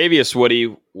 so Ontavious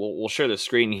Woody, we'll share the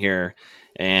screen here,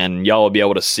 and y'all will be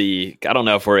able to see. I don't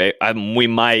know if we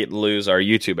might lose our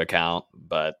YouTube account,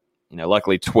 but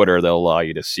luckily Twitter, they'll allow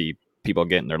you to see people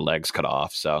getting their legs cut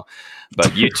off. So, but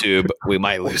YouTube, we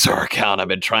might lose our account. I've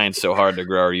been trying so hard to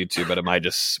grow our YouTube, but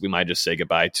we might just say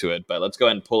goodbye to it. But let's go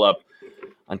ahead and pull up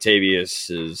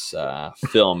Ontavious's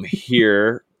film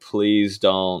here. Please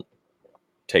don't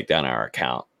take down our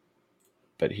account.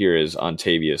 But here is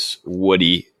Ontavious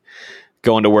Woody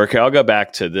going to work here. I'll go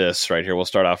back to this right here. We'll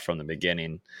start off from the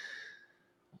beginning.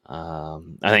 I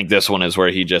think this one is where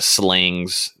he just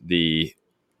slings the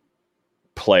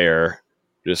player,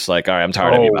 just like, all right, I'm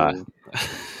tired of you. Bye.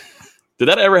 Did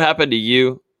that ever happen to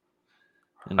you?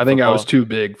 I think I was too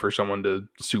big for someone to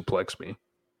suplex me.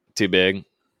 Too big.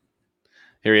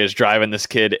 Here he is driving this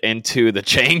kid into the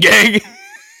chain gang.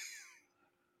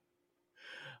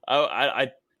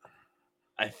 I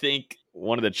think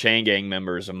one of the chain gang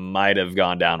members might have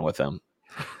gone down with him.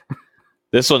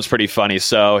 This one's pretty funny.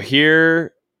 So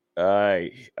here,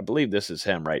 I believe this is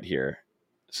him right here.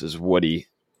 This is Woody.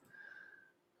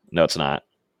 No, it's not.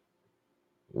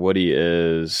 Woody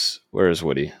is... Where is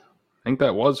Woody? I think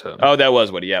that was him. Oh, that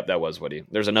was Woody. Yep, that was Woody.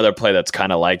 There's another play that's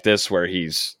kind of like this where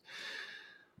he's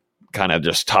kind of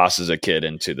just tosses a kid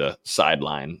into the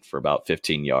sideline for about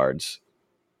 15 yards.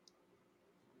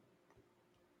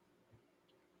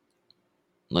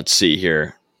 Let's see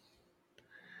here.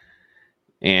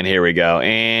 And here we go.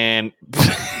 And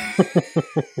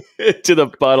to the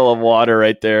puddle of water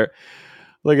right there.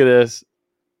 Look at this.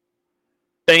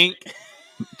 Think.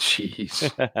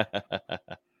 Jeez.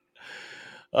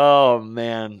 Oh,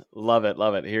 man. Love it.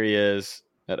 Love it. Here he is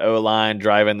at O-line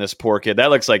driving this poor kid.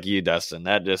 That looks like you, Dustin.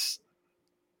 That just...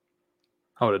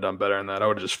 I would have done better than that. I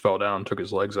would have just fell down and took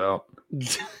his legs out.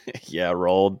 Yeah,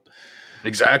 rolled.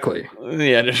 Exactly.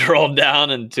 Yeah, just rolled down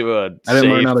into a... I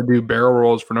didn't learn how to do barrel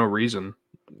rolls for no reason.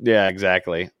 Yeah,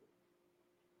 exactly.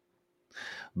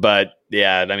 But,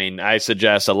 yeah, I mean, I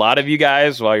suggest a lot of you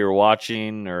guys, while you're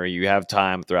watching or you have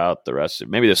time throughout the rest of...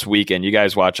 Maybe this weekend, you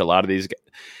guys watch a lot of these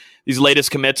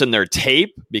latest commits in their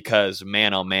tape because,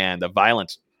 man, oh, man, the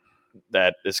violence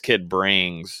that this kid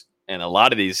brings and a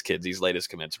lot of these kids, these latest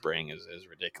commits bring is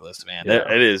ridiculous, man.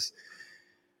 Yeah.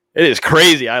 It is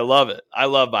crazy. I love it. I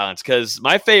love violence because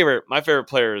my favorite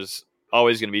player is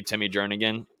always going to be Timmy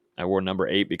Jernigan. I wore number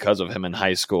 8 because of him in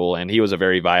high school, and he was a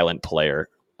very violent player.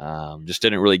 Just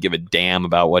didn't really give a damn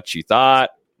about what you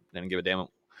thought. Didn't give a damn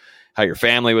how your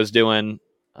family was doing.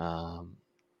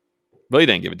 Really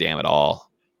didn't give a damn at all.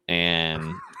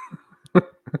 And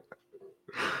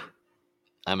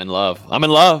I'm in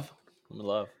love.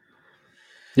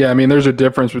 Yeah, I mean, there's a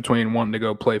difference between wanting to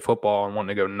go play football and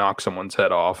wanting to go knock someone's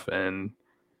head off. And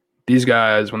these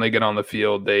guys, when they get on the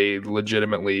field, they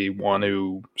legitimately want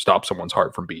to stop someone's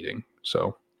heart from beating.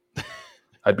 So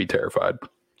I'd be terrified.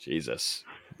 Jesus.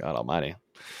 God almighty.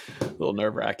 A little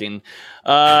nerve-wracking.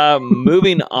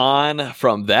 Moving on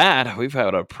from that, we've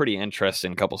had a pretty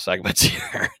interesting couple segments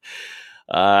here.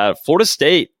 Florida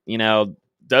State,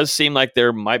 does seem like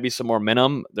there might be some more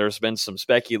momentum. There's been some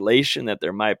speculation that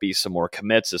there might be some more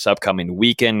commits this upcoming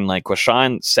weekend. Like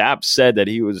Quashon Sapp said that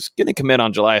he was going to commit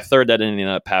on July 3rd. That didn't end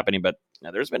up happening, but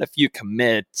there's been a few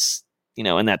commits,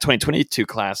 in that 2022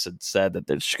 class that said that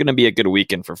there's going to be a good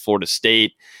weekend for Florida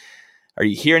State. Are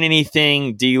you hearing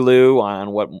anything, D-Lou,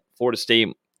 on what Florida State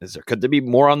is there? Could there be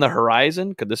more on the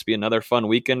horizon? Could this be another fun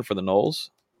weekend for the Noles?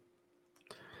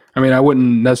 I mean, I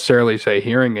wouldn't necessarily say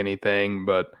hearing anything,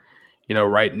 but,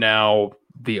 right now,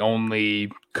 the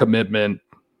only commitment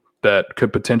that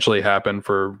could potentially happen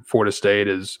for Florida State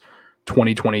is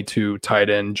 2022 tight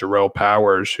end Jarrell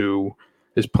Powers, who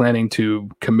is planning to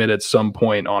commit at some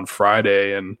point on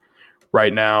Friday. And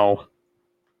right now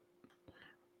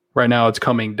it's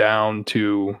coming down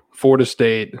to Florida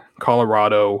State,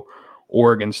 Colorado,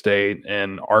 Oregon State,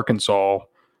 and Arkansas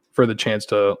for the chance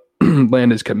to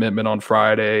land his commitment on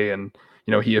Friday. And,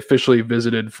 he officially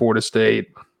visited Florida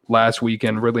State last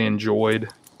weekend, really enjoyed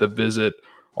the visit.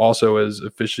 Also has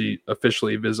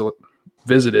officially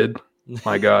visited,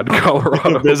 my God,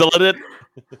 Colorado. Visited?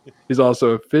 He's also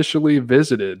officially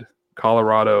visited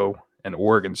Colorado and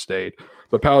Oregon State.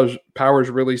 But Powers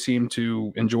really seemed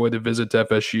to enjoy the visit to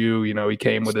FSU. He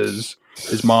came with his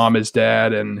mom, his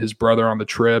dad, and his brother on the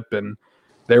trip, and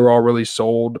they were all really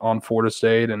sold on Florida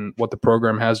State and what the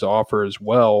program has to offer as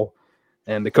well.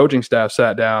 And the coaching staff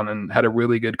sat down and had a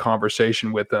really good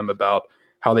conversation with them about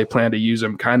how they plan to use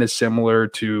him, kind of similar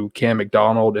to Cam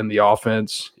McDonald in the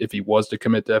offense if he was to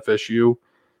commit to FSU.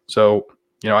 So,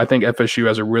 I think FSU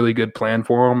has a really good plan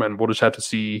for him, and we'll just have to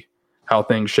see how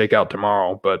things shake out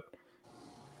tomorrow. But,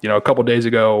 a couple days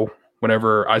ago,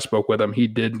 whenever I spoke with him, he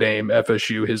did name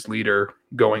FSU his leader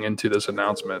going into this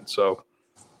announcement. So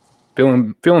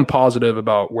feeling positive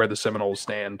about where the Seminoles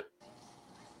stand.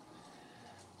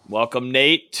 Welcome,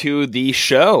 Nate, to the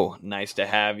show. Nice to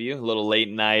have you. A little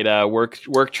late night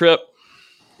work trip.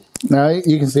 No,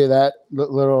 you can see that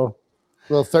little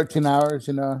 13 hours.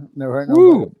 Never hurt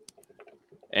nobody.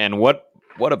 And what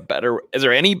a better? Is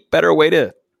there any better way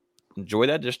to enjoy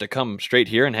that? Just to come straight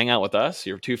here and hang out with us,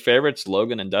 your two favorites,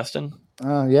 Logan and Dustin.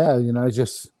 Yeah,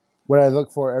 just what I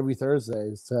look for every Thursday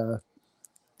is to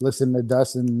listen to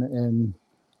Dustin and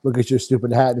look at your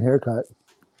stupid hat and haircut.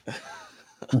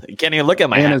 You can't even look at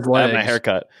my hat and my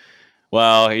haircut.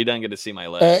 Well, he doesn't get to see my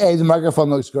legs. Hey, the microphone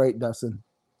looks great, Dustin.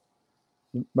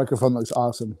 The microphone looks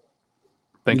awesome.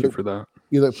 Thank you for that.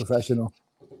 You look professional.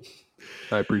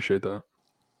 I appreciate that.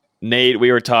 Nate,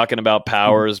 we were talking about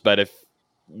Powers, but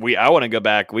I want to go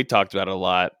back. We talked about it a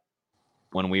lot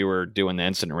when we were doing the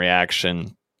instant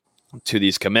reaction to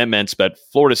these commitments, but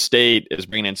Florida State is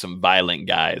bringing in some violent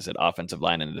guys at offensive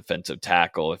line and defensive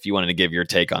tackle. If you wanted to give your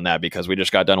take on that, because we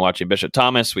just got done watching Bishop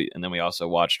Thomas, and then we also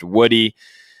watched Woody.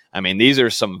 I mean, these are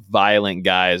some violent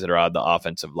guys that are on the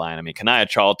offensive line. I mean, Kaniah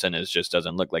Charlton just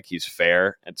doesn't look like he's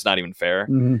fair. It's not even fair.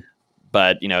 Mm-hmm.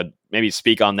 But, maybe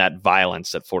speak on that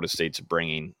violence that Florida State's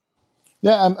bringing.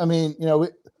 Yeah, I mean,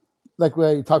 like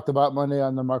we talked about Monday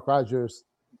on the Mark Rogers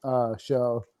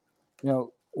show,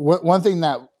 one thing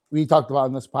that we talked about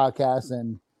on this podcast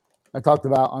and I talked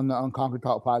about on the Unconquered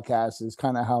Talk podcast is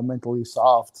kind of how mentally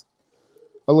soft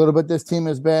a little bit this team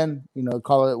has been.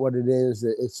 Call it what it is.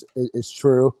 It's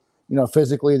true.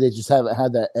 Physically, they just haven't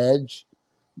had that edge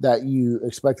that you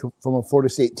expect from a Florida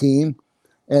State team.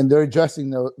 And they're addressing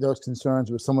those concerns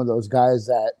with some of those guys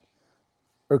that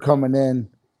are coming in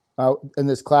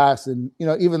this class. And,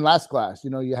 even last class,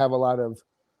 you have a lot of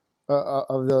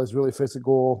those really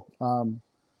physical,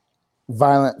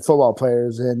 violent football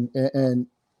players. And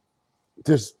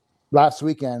just last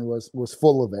weekend was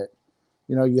full of it.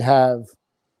 You have,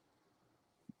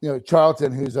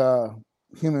 Charlton, who's a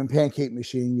human pancake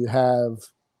machine. You have,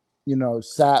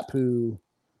 Sapp, who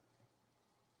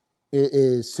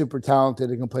is super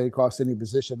talented and can play across any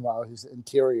position while he's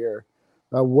interior.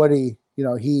 Woody,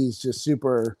 he's just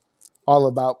super all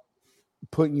about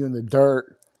putting you in the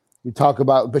dirt. You talk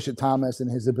about Bishop Thomas and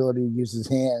his ability to use his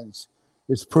hands.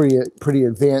 It's pretty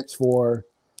advanced for,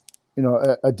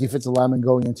 a defensive lineman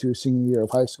going into his senior year of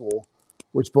high school,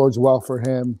 which bodes well for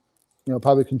him,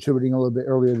 probably contributing a little bit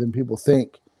earlier than people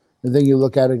think. And then you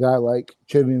look at a guy like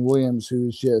Travion Williams,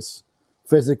 who's just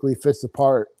physically fits the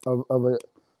part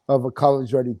of a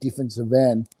college-ready defensive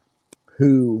end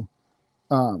who,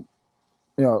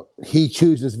 he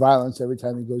chooses violence every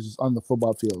time he goes on the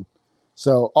football field.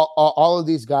 So all of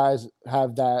these guys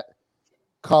have that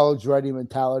college-ready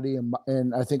mentality,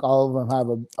 and I think all of them have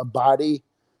a body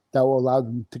that will allow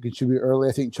them to contribute early.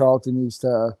 I think Charlton needs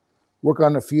to work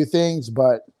on a few things,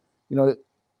 but,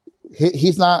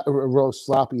 he's not a real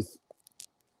sloppy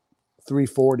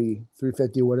 340,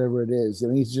 350, whatever it is. I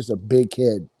mean, he's just a big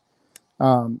kid.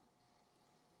 And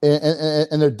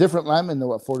they're different linemen than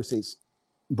what Florida State's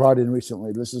brought in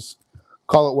recently. Let's just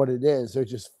call it what it is. They're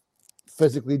just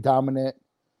physically dominant,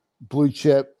 blue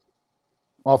chip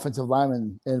offensive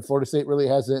linemen, and Florida State really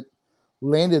hasn't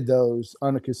landed those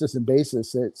on a consistent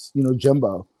basis. It's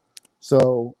Jimbo,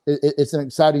 so it's an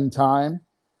exciting time.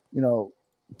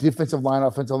 Defensive line,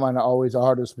 offensive line are always the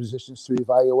hardest positions to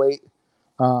evaluate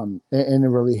and it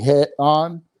really hit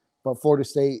on. But Florida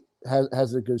State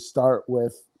has a good start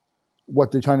with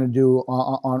what they're trying to do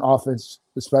on offense,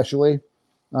 especially.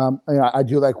 I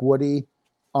do like Woody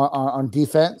on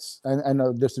defense. I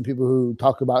know there's some people who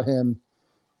talk about him,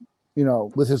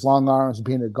 with his long arms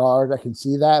being a guard. I can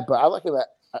see that, but I like him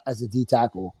as a D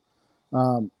tackle.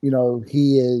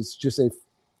 He is just a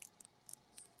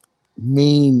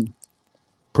mean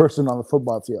person on the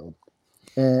football field,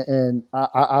 and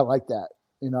I like that.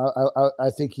 I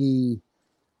think he,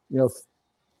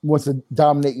 wants to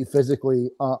dominate you physically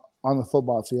on the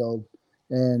football field,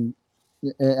 and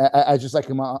I just like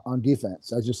him on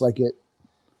defense. I just like it.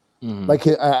 Mm-hmm.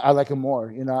 I like him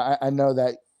more. I know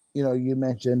that you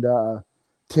mentioned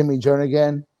Timmy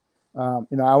Jernigan.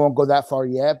 I won't go that far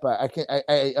yet, but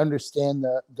I understand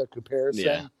the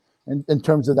comparison in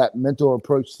terms of that mental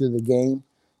approach to the game,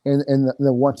 and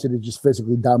the wants to just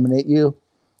physically dominate you.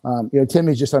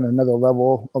 Timmy's just on another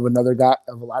level of another guy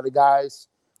of a lot of guys.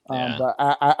 But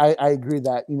I agree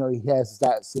that he has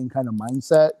that same kind of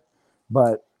mindset.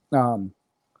 But I'm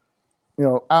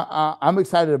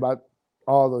excited about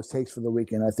all those takes for the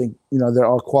weekend. I think they're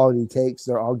all quality takes.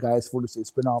 They're all guys Florida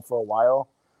State's been on for a while,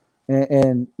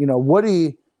 and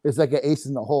Woody is like an ace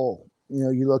in the hole.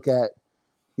 You look at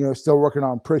still working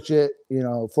on Pritchett.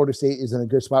 Florida State is in a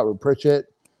good spot with Pritchett.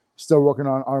 Still working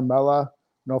on Armella.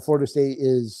 Florida State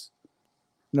is,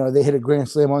 they hit a grand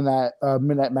slam on that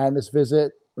Midnight Madness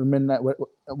visit, or midnight,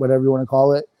 whatever you want to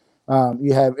call it.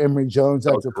 You have Emory Jones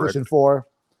that they're pushing for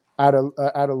out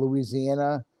of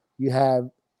Louisiana. You have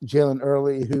Jalen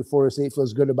Early, who Florida State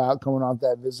feels good about coming off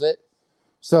that visit.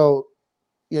 So,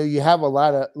 you have a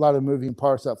lot of moving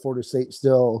parts that Florida State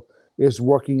still is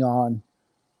working on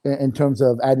in terms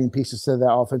of adding pieces to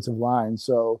that offensive line.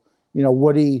 So,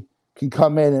 Woody can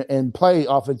come in and play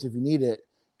offense if you need it.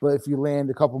 But if you land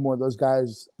a couple more of those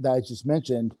guys that I just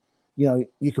mentioned, you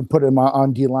can put him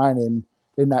on D-line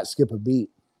and not skip a beat.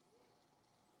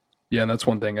 Yeah, and that's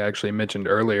one thing I actually mentioned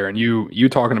earlier. And you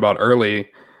talking about Early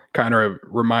kind of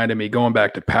reminded me, going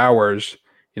back to Powers.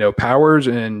 Powers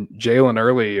and Jalen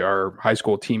Early are high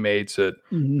school teammates at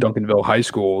Duncanville High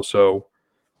School. So,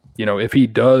 if he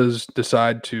does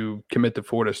decide to commit to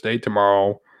Florida State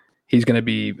tomorrow, he's going to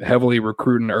be heavily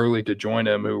recruiting Early to join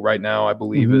him, who right now I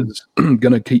believe is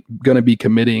going to be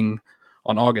committing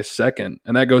on August 2nd.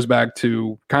 And that goes back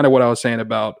to kind of what I was saying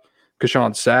about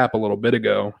Kashawn Sapp a little bit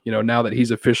ago. Now that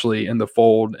he's officially in the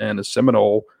fold and a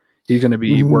Seminole, he's going to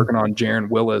be working on Jaron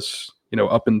Willis,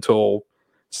 up until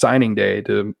signing day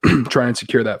to try and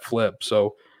secure that flip.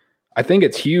 So I think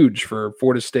it's huge for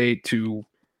Florida State to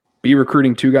be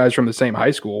recruiting two guys from the same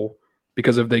high school,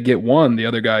 because if they get one, the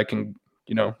other guy can,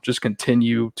 just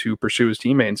continue to pursue his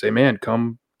teammate and say, man,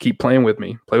 come keep playing with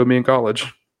me. Play with me in college.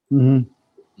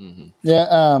 Mm-hmm.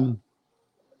 Mm-hmm.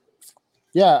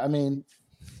 Yeah. I mean,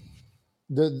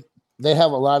 they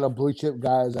have a lot of blue chip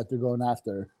guys that they're going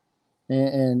after.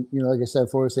 And like I said,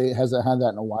 Florida State hasn't had that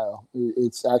in a while.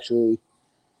 It's actually,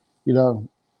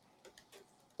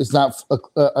 it's not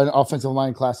an offensive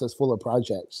line class that's full of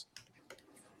projects.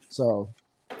 So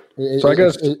I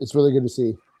guess it's really good to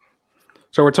see.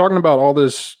 So we're talking about all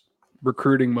this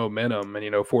recruiting momentum,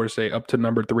 and Florida State up to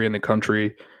number 3 in the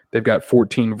country. They've got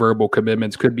 14 verbal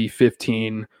commitments, could be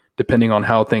 15 depending on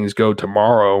how things go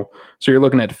tomorrow. So you're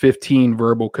looking at 15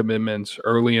 verbal commitments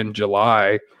early in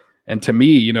July. And to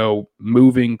me,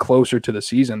 moving closer to the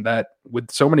season, that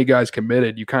with so many guys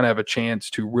committed, you kind of have a chance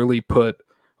to really put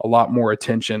a lot more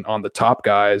attention on the top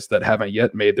guys that haven't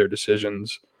yet made their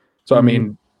decisions. So, I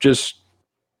mean, just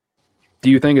do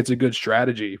you think it's a good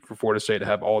strategy for Florida State to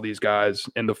have all these guys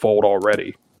in the fold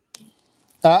already?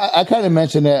 I kind of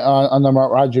mentioned it on the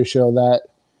Mark Rogers show that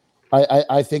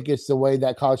I think it's the way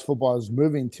that college football is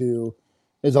moving to,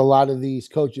 is a lot of these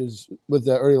coaches with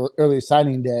the early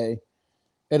signing day.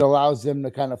 It allows them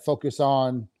to kind of focus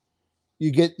on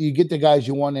you get the guys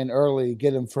you want in early,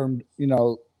 get them firmed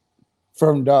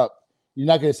up. You're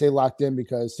not going to say locked in,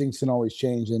 because things can always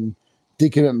change and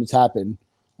decommitments happen.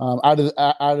 Out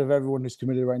of everyone who's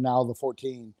committed right now, the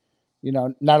 14,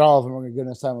 not all of them are going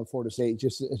to sign with Florida State.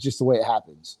 It's just the way it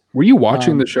happens. Were you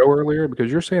watching the show earlier?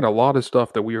 Because you're saying a lot of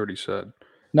stuff that we already said.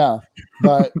 No,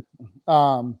 but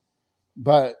I'm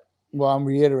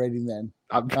reiterating then.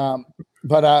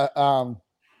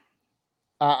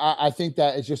 I think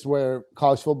that it's just where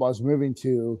college football is moving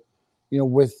to,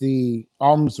 with the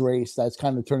arms race that's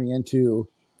kind of turning into,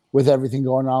 with everything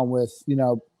going on with,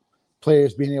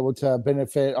 players being able to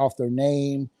benefit off their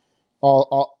name,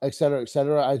 all et cetera, et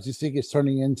cetera. I just think it's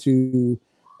turning into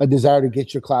a desire to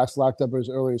get your class locked up as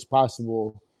early as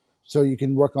possible, so you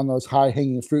can work on those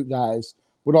high-hanging fruit guys,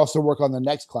 but also work on the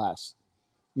next class.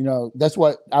 that's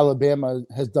what Alabama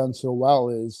has done so well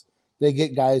is they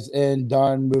get guys in,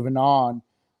 done, moving on.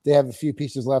 They have a few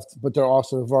pieces left, but they're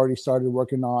also have already started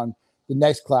working on the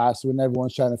next class when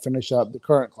everyone's trying to finish up the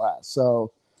current class.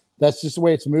 So that's just the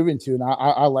way it's moving to, and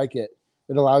I like it.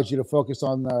 It allows you to focus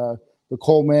on the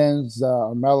Colemans, the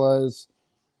Armellas,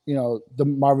 the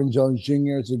Marvin Jones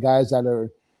Jr.'s, the guys that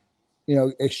are,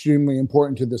 extremely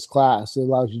important to this class. It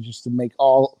allows you just to make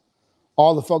all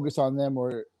the focus on them,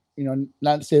 or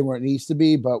not saying where it needs to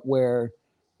be, but where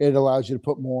it allows you to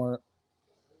put more,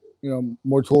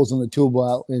 more tools in the tool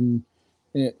belt and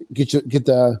get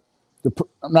the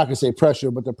I'm not gonna say pressure,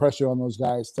 but the pressure on those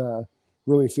guys to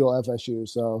really feel FSU.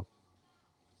 So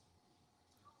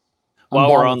while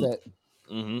we're on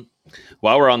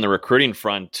the recruiting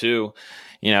front too,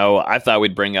 I thought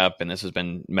we'd bring up, and this has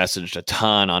been messaged a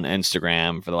ton on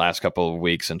Instagram for the last couple of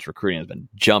weeks since recruiting has been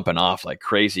jumping off like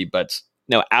crazy. But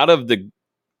out of the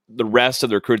rest of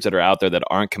the recruits that are out there that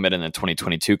aren't committed in the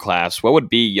 2022 class, what would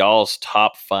be y'all's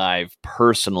top 5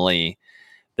 personally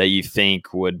that you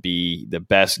think would be the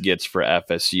best gets for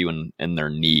FSU and their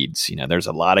needs? There's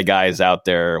a lot of guys out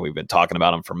there. We've been talking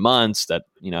about them for months that,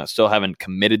 still haven't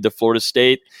committed to Florida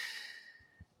State.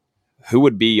 Who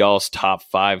would be y'all's top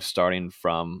 5 starting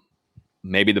from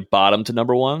maybe the bottom to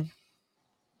number 1?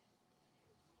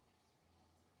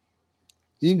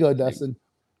 You can go, Dustin.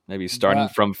 Maybe starting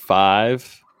from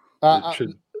 5.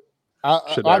 Should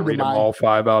I read them all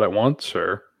 5 out at once,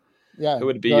 or who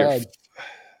would be your?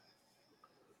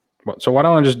 So why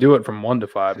don't I just do it from 1 to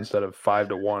 5 instead of 5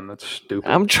 to 1? That's stupid.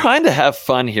 I'm trying to have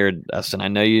fun here, Dustin. I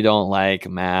know you don't like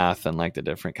math and like the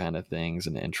different kind of things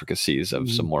and the intricacies of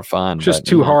some more fun. It's just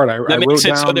too hard. I wrote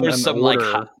down so there's some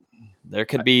order. There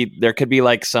could be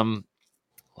like some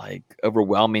like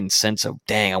overwhelming sense of,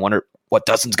 dang, I wonder what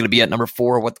Dustin's going to be at number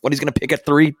 4. What he's going to pick at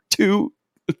 3, 2.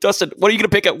 Dustin, what are you going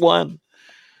to pick at 1?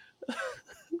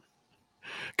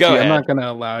 Go ahead. I'm not going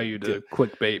to allow you to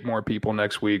clickbait more people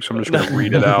next week, so I'm just going to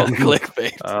read it out.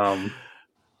 Clickbait.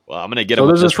 Well, I'm going to get.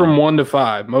 So this is from 1 to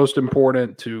 5, most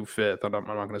important to 5th. I'm not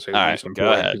going to say least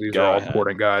important because these are all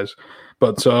important guys.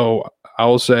 But so I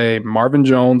will say Marvin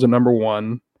Jones at number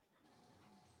 1,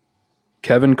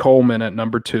 Kevin Coleman at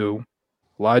number 2,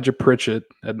 Elijah Pritchett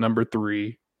at number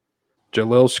 3,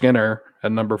 Jaleel Skinner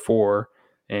at number 4,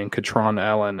 and Katron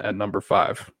Allen at number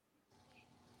 5.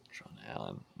 Katron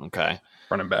Allen, okay.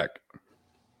 Running back.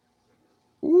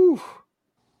 Ooh.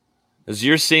 Is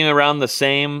your seem around the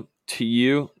same to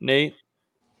you, Nate?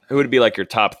 Who would be like your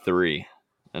top 3?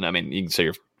 And I mean, you can say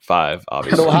your 5,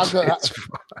 obviously.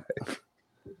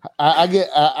 I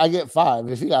get 5.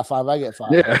 If you got 5, I get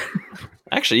 5. Yeah.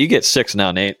 Actually, you get 6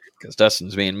 now, Nate, because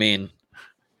Dustin's being mean.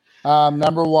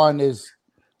 Number 1 is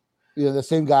the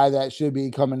same guy that should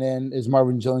be coming in is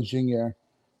Marvin Jones Jr.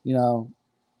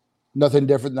 Nothing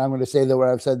different than I'm going to say that what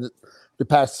I've said the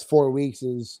past 4 weeks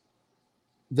is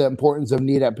the importance of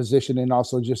need at position, and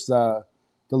also just the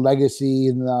legacy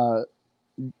and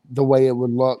the way it would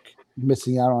look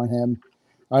missing out on him.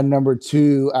 On number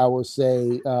 2, I will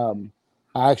say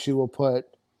I actually will put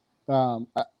I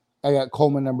got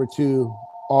Coleman number 2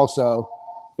 also,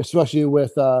 especially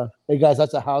with hey guys,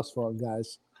 that's a house phone,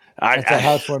 guys. That's a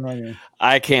house phone right here.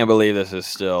 I can't believe this is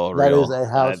still real. That is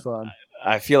a house phone.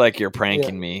 I feel like you're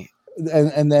pranking me.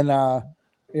 And then I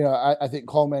think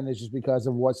Coleman is just because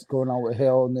of what's going on with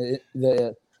Hill and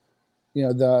the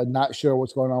not sure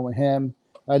what's going on with him.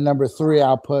 At number 3,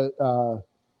 I'll put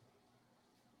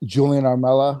Julian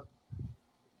Armella.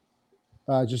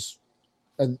 Just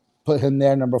put him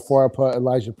there. Number 4, I put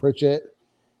Elijah Pritchett.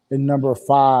 And number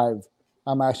 5,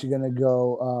 I'm actually going to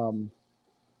go.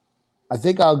 I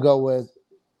think I'll go with.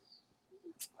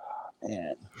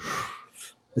 Man,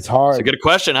 it's hard. It's a good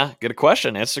question, huh? Good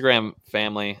question. Instagram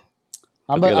family.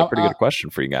 A pretty good question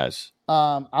for you guys.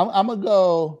 I'm gonna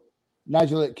go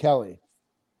Nigel Kelly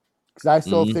because I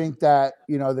still think that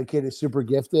the kid is super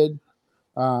gifted.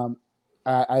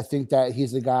 I think that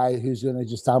he's the guy who's going to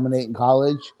just dominate in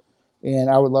college, and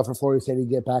I would love for Florida State to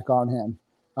get back on him.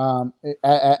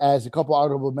 As a couple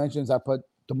honorable mentions, I put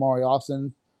Damari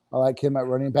Austin. I like him at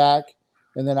running back,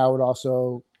 and then I would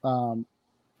also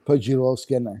put Jaleel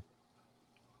Skinner.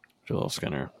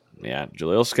 Yeah,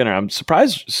 Jaleel Skinner. I'm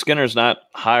surprised Skinner's not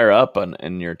higher up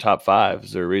in your top 5.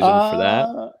 Is there a reason for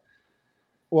that?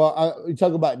 Well, we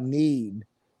talk about need.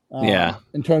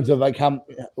 In terms of like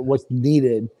what's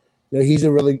needed. He's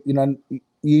a really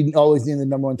you always need the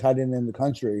number 1 tight end in the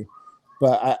country,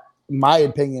 but in my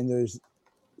opinion, there's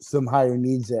some higher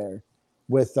needs there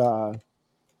with the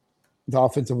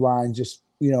offensive line just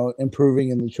improving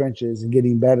in the trenches and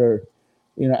getting better.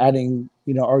 Adding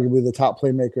arguably the top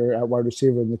playmaker at wide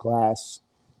receiver in the class.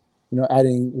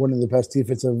 adding one of the best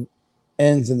defensive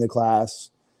ends in the class,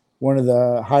 one of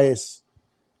the highest,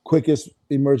 quickest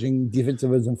emerging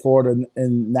defensive ends in Florida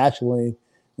and nationally.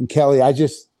 And Kelly, I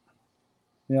just,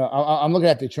 I'm looking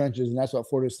at the trenches, and that's what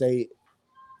Florida State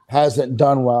hasn't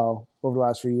done well over the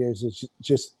last few years. It's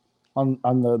just on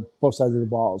the both sides of the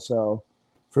ball. So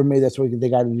for me, that's what they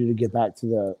got to do to get back to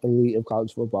the elite of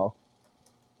college football.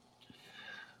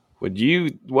 What do you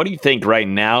think right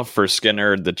now for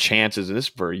Skinner, the chances, and this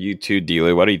is for you too,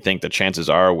 Dealey, what do you think the chances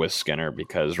are with Skinner?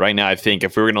 Because right now I think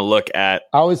if we were going to look at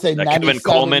I would say Kevin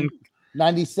Coleman,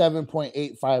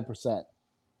 97.85%.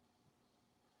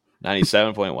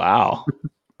 97 point, wow.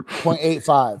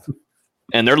 0.85.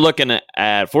 And they're looking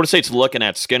at Florida State's looking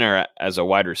at Skinner as a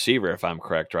wide receiver, if I'm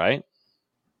correct, right?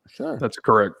 Sure. That's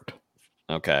correct.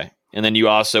 Okay. And then you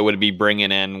also would be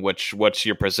bringing in, what's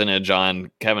your percentage on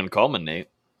Kevin Coleman, Nate?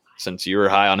 Since you were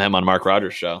high on him on Mark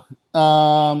Rogers' show.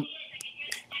 Hold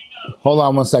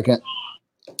on 1 second.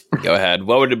 Go ahead.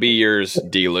 What would it be yours,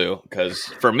 D-Lou? Because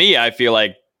for me, I feel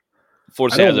like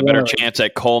Florida State has a better chance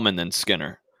at Coleman than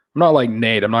Skinner. I'm not like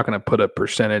Nate. I'm not going to put a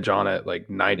percentage on it, like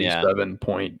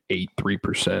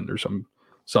 97.83% or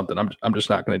something. I'm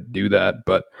just not going to do that.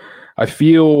 But I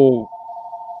feel,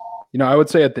 I would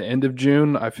say at the end of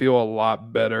June, I feel a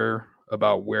lot better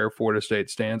about where Florida State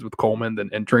stands with Coleman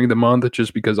than entering the month,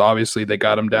 just because obviously they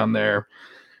got him down there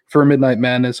for Midnight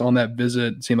Madness on that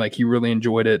visit. It seemed like he really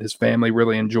enjoyed it. His family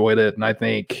really enjoyed it. And I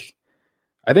think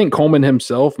Coleman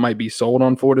himself might be sold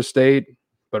on Florida State,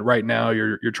 but right now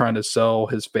you're trying to sell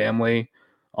his family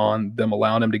on them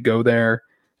allowing him to go there.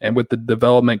 And with the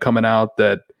development coming out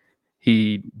that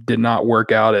he did not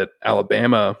work out at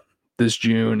Alabama this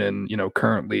June and,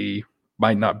 currently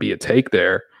might not be a take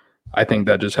there, I think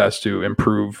that just has to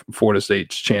improve Florida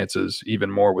State's chances even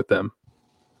more with them.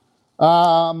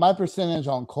 My percentage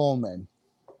on Coleman.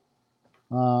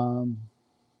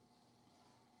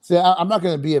 See, I'm not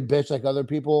going to be a bitch like other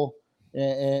people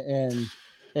and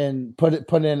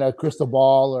put in a crystal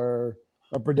ball or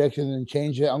a prediction and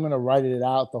change it. I'm going to write it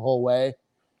out the whole way.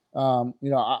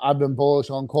 I've been bullish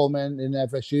on Coleman in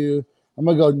FSU. I'm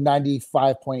going to go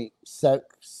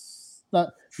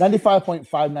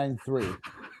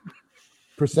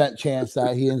 95.593% chance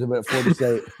that he ends up at Florida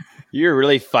State. You're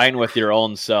really fighting with your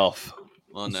own self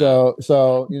on that. So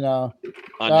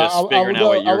I'm just figuring out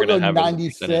what you're going to have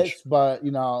 96, but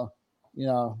not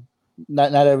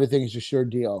everything is a sure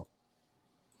deal.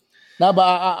 No,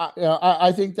 but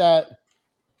I think that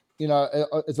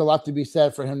it's a lot to be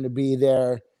said for him to be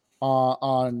there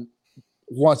on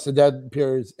once the dead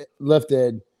period's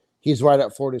lifted. He's right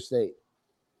at Florida State.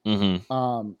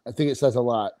 Mm-hmm. I think it says a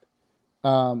lot.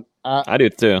 I do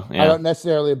too. Yeah. I don't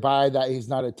necessarily buy that he's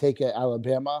not a take at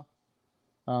Alabama.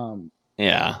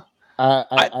 Yeah.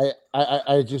 I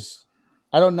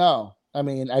don't know. I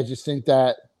mean, I just think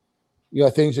that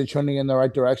things are trending in the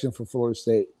right direction for Florida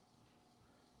State.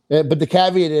 But the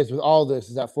caveat is with all this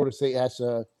is that Florida State has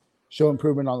to show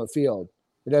improvement on the field.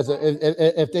 It doesn't.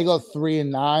 If they go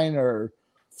 3-9 or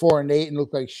 4-8 and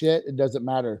look like shit, it doesn't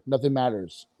matter. Nothing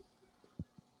matters.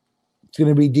 It's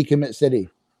going to be decommit city.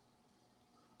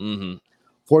 Mm-hmm.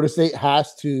 Florida State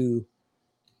has to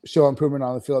show improvement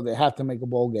on the field. They have to make a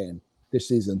bowl game this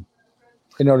season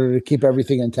in order to keep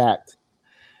everything intact.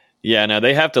 Yeah, no,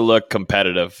 they have to look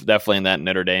competitive, definitely in that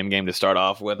Notre Dame game to start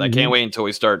off with. Mm-hmm. I can't wait until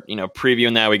we start,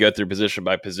 previewing that. We go through position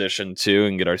by position too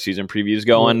and get our season previews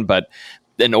going. Mm-hmm. But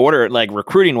in order, like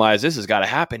recruiting wise, this has got to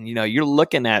happen. You're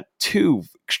looking at two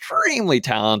extremely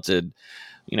talented,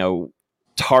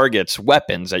 targets,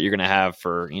 weapons that you're going to have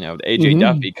for, AJ mm-hmm.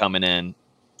 Duffy coming in.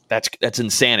 That's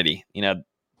insanity.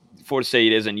 Florida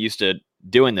State isn't used to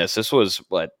doing this. This was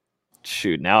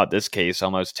now at this case,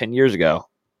 almost 10 years ago.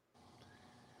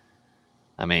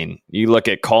 I mean, you look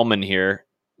at Coleman here,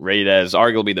 rated as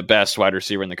arguably the best wide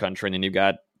receiver in the country, and then you've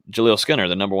got Jaleel Skinner,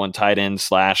 the number one tight end /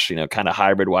 kind of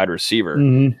hybrid wide receiver.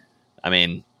 Mm-hmm. I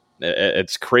mean,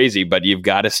 it's crazy, but you've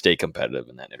got to stay competitive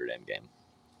in that Notre Dame game.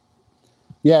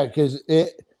 Yeah, because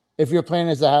if your plan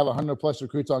is to have 100+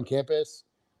 recruits on campus,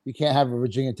 you can't have a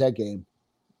Virginia Tech game.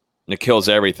 And it kills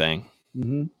everything.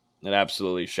 Mm-hmm. It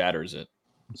absolutely shatters it.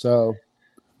 So,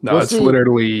 no, it's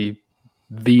literally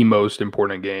the most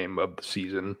important game of the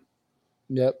season.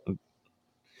 Yep.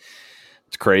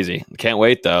 It's crazy. Can't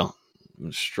wait, though.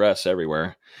 Stress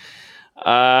everywhere.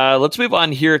 Let's move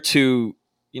on here to,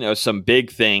 some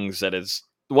big things. That is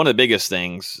one of the biggest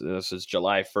things. This is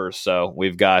July 1st. So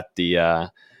we've got the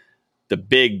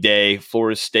big day,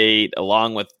 Florida State,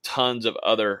 along with tons of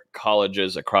other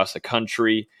colleges across the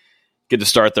country, get to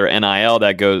start their NIL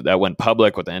that went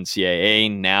public with the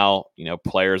NCAA. Now,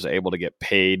 players are able to get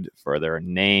paid for their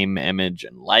name, image,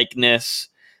 and likeness.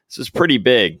 This is pretty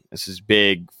big. This is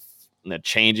big. The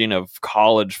changing of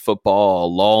college football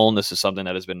alone. This is something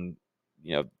that has been,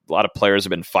 a lot of players have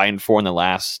been fighting for in the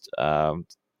last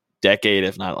decade,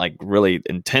 if not like really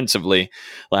intensively,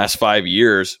 last 5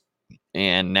 years.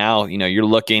 And now, you're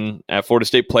looking at Florida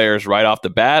State players right off the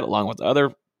bat, along with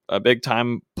other big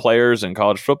time players in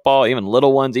college football, even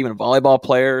little ones, even volleyball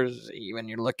players, even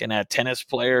you're looking at tennis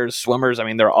players, swimmers. I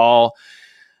mean, they're all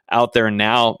out there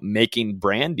now making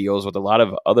brand deals with a lot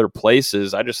of other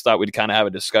places. I just thought we'd kind of have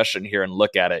a discussion here and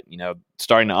look at it.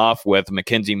 Starting off with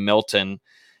McKenzie Milton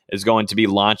is going to be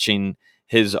launching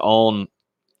his own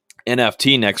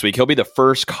NFT next week. He'll be the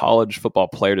first college football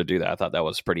player to do that. I thought that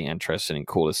was pretty interesting and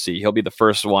cool to see. He'll be the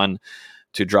first one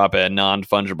to drop a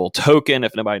non-fungible token.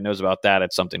 If nobody knows about that,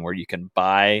 it's something where you can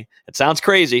buy. It sounds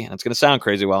crazy, and it's going to sound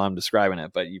crazy while I'm describing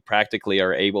it, but you practically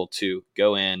are able to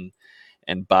go in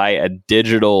and buy a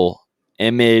digital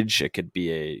image. It could be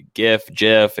a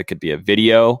GIF, it could be a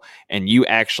video, and you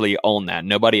actually own that.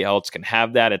 Nobody else can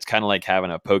have that. It's kind of like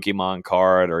having a Pokemon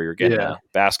card, or you're getting a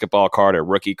basketball card, a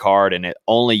rookie card, and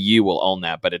only you will own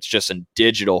that, but it's just in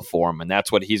digital form, and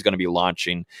that's what he's going to be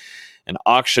launching an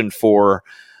auction for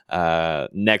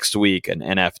next week, an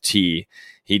NFT.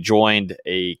 He joined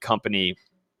a company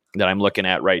that I'm looking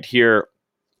at right here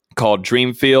called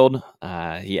Dreamfield.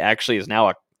 He actually is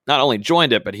now not only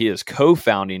joined it, but he is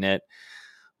co-founding it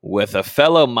with a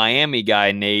fellow Miami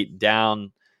guy, Nate,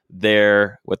 down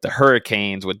there with the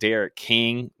Hurricanes, with Derek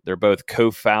King. They're both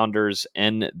co-founders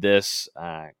in this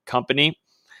company.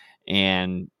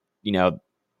 And,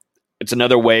 it's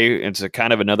another way. It's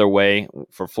another way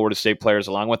for Florida State players,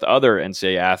 along with other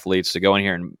NCAA athletes, to go in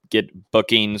here and get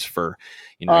bookings for,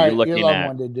 you're looking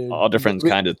at all different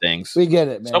kinds of things. We get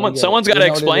it, man. Someone's got to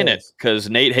explain it,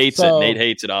 because Nate hates it. Nate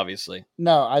hates it, obviously.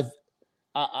 No,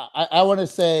 I want to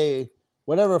say,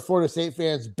 whatever Florida State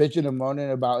fans bitching and moaning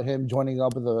about him joining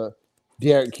up with the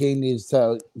Derek King needs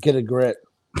to get a grip.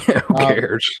 Who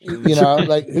cares? Who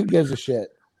gives a shit?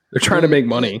 They're trying to make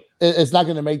money. It's not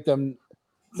going to make them.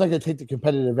 It's not going to take the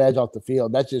competitive edge off the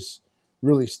field. That's just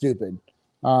really stupid.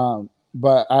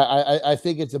 But I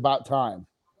think it's about time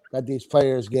that these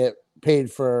players get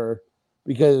paid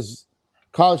because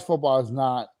college football is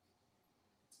not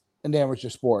an amateur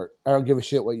sport. I don't give a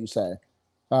shit what you say.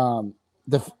 The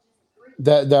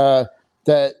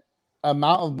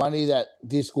amount of money that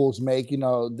these schools make,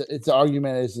 it's the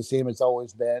argument is the same it's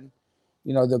always been.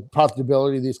 The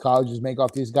profitability these colleges make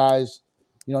off these guys,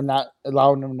 not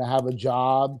allowing them to have a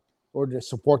job or to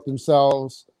support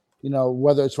themselves,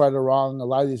 whether it's right or wrong. A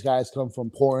lot of these guys come from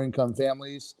poor income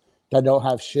families that don't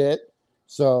have shit.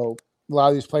 So a lot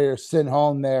of these players send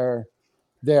home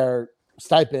their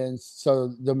stipends so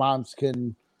the moms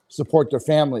can support their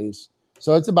families.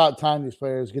 So it's about time these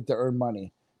players get to earn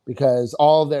money, because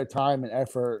all their time and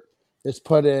effort is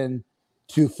put in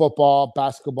to football,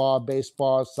 basketball,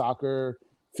 baseball, soccer,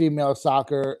 female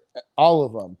soccer, all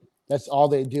of them. That's all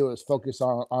they do is focus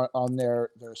on their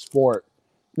sport.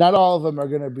 Not all of them are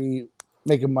going to be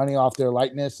making money off their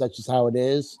likeness. That's just how it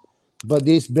is. But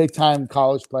these big-time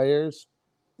college players,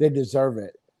 they deserve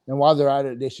it. And while they're at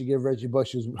it, they should give Reggie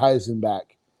Bush his Heisman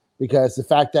back, because the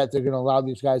fact that they're going to allow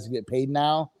these guys to get paid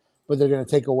now, but they're going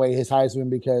to take away his Heisman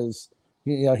because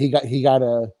he got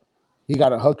a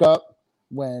hookup,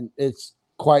 when it's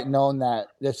quite known that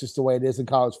that's just the way it is in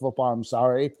college football. I'm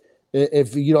sorry.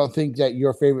 If you don't think that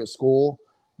your favorite school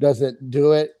doesn't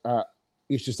do it,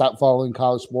 you should stop following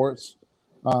college sports.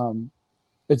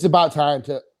 It's about time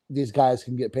these guys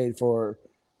can get paid for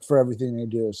everything they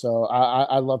do. So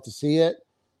I love to see it.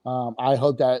 I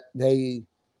hope that they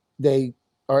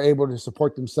are able to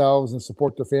support themselves and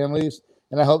support their families.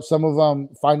 And I hope some of them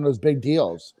find those big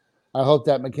deals. I hope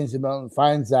that McKenzie Milton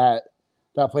finds that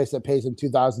place that pays him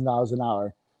 $2,000 an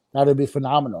hour. That would be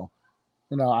phenomenal.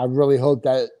 I really hope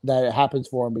that it happens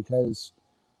for him, because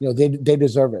they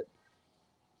deserve it.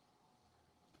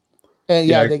 And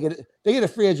they get a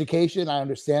free education. I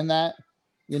understand that.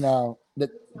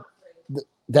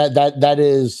 That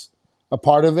is a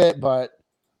part of it, but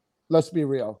let's be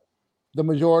real. The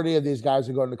majority of these guys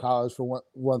are going to college for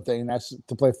one thing, and that's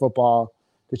to play football,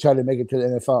 to try to make it to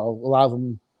the NFL. A lot of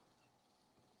them,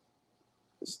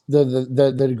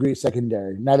 the degree is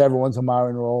secondary. Not everyone's a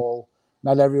minor role.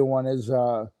 Not everyone is,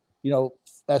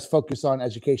 as focused on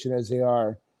education as they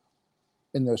are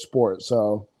in their sport.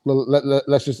 So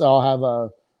let's just all have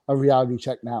a reality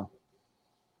check now.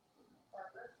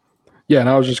 Yeah, and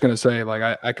I was just going to say,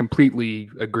 like, I completely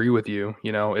agree with you.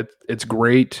 You know, it's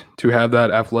great to have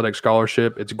that athletic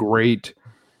scholarship. It's great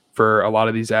for a lot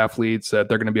of these athletes that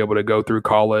they're going to be able to go through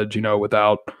college, you know,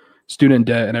 without student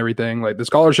debt and everything. Like, the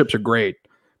scholarships are great.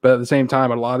 But at the same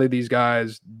time, a lot of these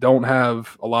guys don't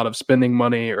have a lot of spending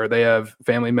money, or they have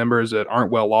family members that aren't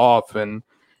well off. And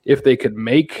if they could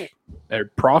make a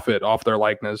profit off their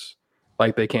likeness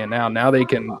like they can now they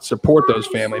can support those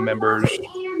family members.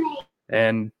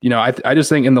 And, you know, I just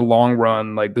think in the long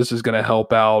run, like, this is going to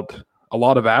help out a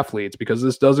lot of athletes, because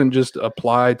this doesn't just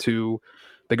apply to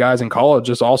the guys in college.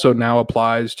 This also now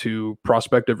applies to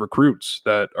prospective recruits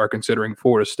that are considering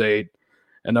Florida State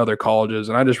and other colleges.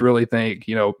 And I just really think,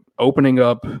 you know, opening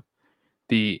up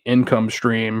the income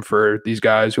stream for these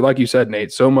guys who, like you said,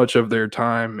 Nate, so much of their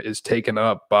time is taken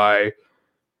up by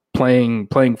playing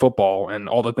football and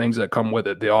all the things that come with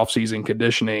it, the off-season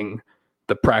conditioning,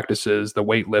 the practices, the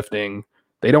weightlifting.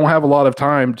 They don't have a lot of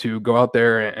time to go out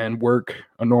there and work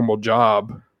a normal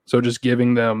job. So just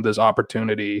giving them this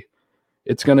opportunity,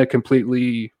 it's going to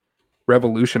completely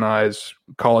revolutionize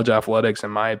college athletics,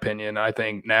 in my opinion. I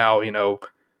think now, you know,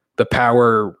 the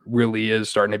power really is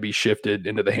starting to be shifted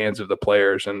into the hands of the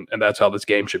players, and that's how this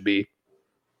game should be.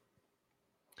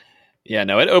 Yeah,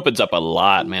 no, it opens up a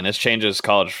lot, man. This changes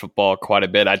college football quite a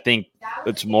bit. I think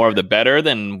it's more of the better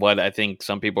than what I think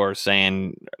some people are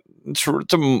saying. It's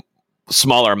a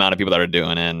smaller amount of people that are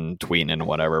doing it and tweeting and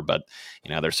whatever, but,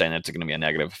 you know, they're saying it's going to be a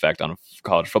negative effect on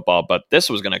college football. But this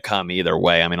was going to come either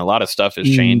way. I mean, a lot of stuff is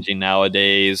changing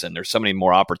nowadays, and there's so many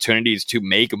more opportunities to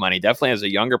make money. Definitely as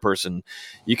a younger person,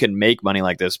 you can make money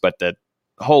like this, but the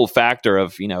whole factor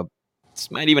of, you know, this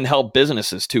might even help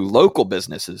businesses too. Local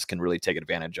businesses can really take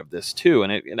advantage of this too,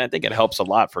 and I think it helps a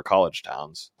lot for college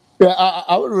towns. Yeah,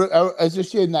 I was just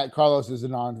sharing that Carlos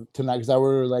isn't on tonight because I would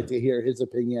really like to hear his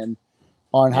opinion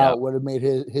on how it would have made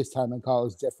his time in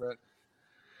college different.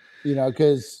 You know,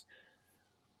 because,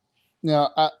 you know,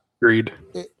 agreed.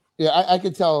 I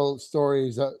could tell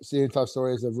stories, seeing tough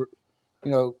stories of,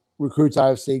 you know, recruits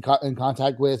I've stayed in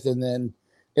contact with, and then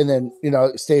you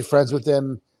know, stay friends with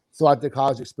them throughout their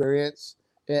college experience,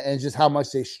 and just how much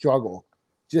they struggle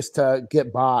just to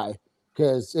get by,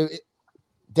 because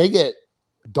they get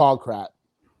dog crap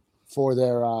for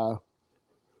their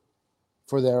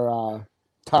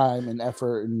time and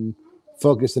effort and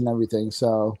focus and everything.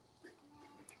 So,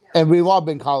 and we've all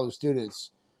been college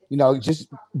students, you know, just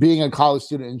being a college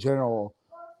student in general,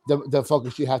 the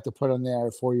focus you have to put on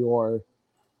there for your,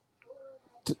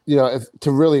 you know,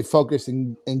 to really focus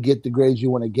and get the grades you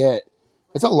want to get.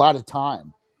 It's a lot of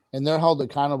time, and they're held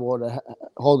accountable to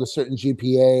hold a certain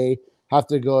GPA, have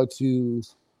to go to,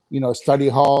 you know, study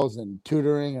halls and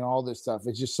tutoring and all this stuff.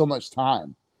 It's just so much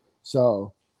time.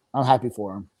 So I'm happy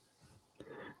for them.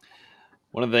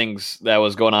 One of the things that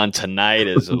was going on tonight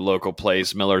is a local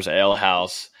place, Miller's Ale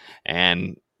House,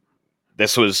 and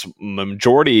this was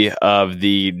majority of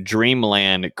the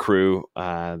Dreamland crew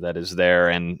that is there.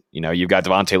 And, you know, you've got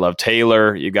Devontae Love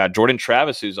Taylor, you've got Jordan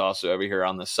Travis, who's also over here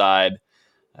on the side.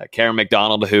 Karen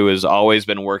McDonald, who has always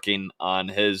been working on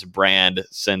his brand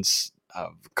since a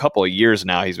couple of years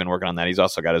now. He's been working on that. He's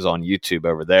also got his own YouTube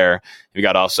over there. You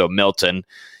got also Milton.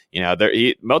 You know,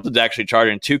 Milton's actually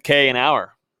charging $2K an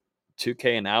hour.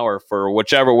 $2K an hour for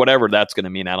whatever that's going to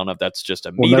mean. I don't know if that's just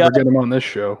a meetup. We'll never get him on this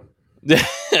show.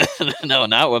 No,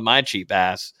 not with my cheap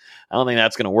ass. I don't think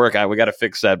that's going to work. We got to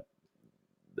fix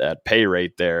that pay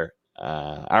rate there,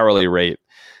 hourly rate,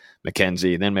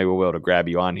 Mackenzie. Then maybe we'll be able to grab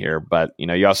you on here. But, you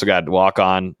know, you also got walk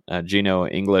on Gino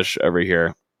English over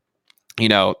here. You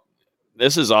know,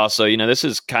 this is also, you know, this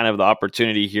is kind of the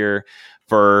opportunity here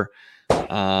for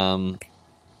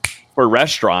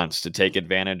restaurants to take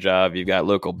advantage of. You've got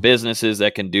local businesses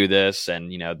that can do this.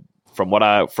 And, you know, from what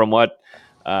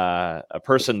a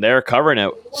person there covering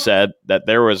it said, that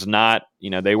there was not,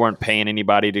 you know, they weren't paying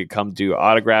anybody to come do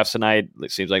autographs tonight.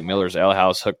 It seems like Miller's Ale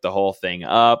House hooked the whole thing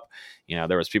up. You know,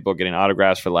 there was people getting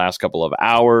autographs for the last couple of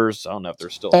hours. I don't know if they're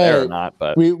still there or not,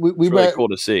 but it's really cool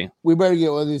to see. We better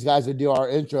get one of these guys to do our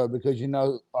intro, because, you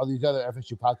know, all these other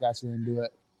FSU podcasts are going to do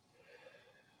it.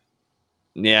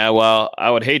 Yeah, well, I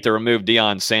would hate to remove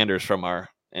Deion Sanders from our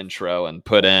intro and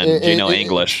put in Gino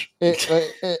English.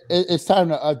 It's time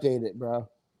to update it, bro.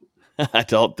 I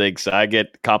don't think so. I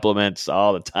get compliments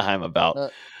all the time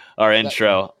about our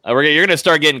intro. You're going to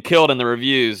start getting killed in the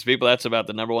reviews. People, that's about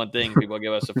the number one thing people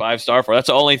give us a 5-star for. That's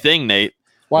the only thing, Nate.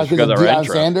 Why? Because of Deion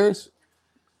Sanders?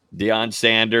 Deion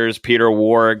Sanders, Peter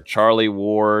Ward, Charlie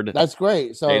Ward. That's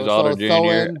great. So, James Alder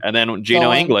Jr. And then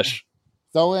Gino English.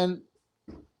 Throw in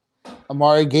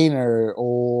Amari Gaynor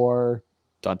or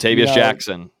Dontavius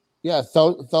Jackson. Yeah,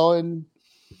 throw in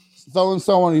throwing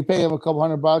someone, you pay him a couple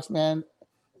 $100, man.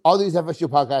 All these FSU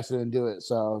podcasts are going to do it,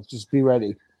 so just be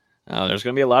ready. Oh, there's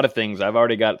going to be a lot of things. I've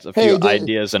already got a few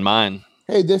ideas in mind.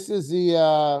 Hey, this is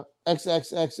the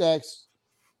XXXX.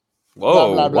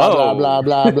 Whoa, blah, blah, whoa, blah,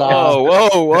 blah, blah, blah.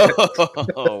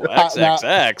 Whoa.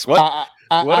 XXX. What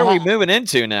are we moving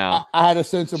into now? I had to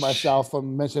censor myself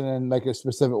from mentioning like a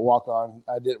specific walk-on.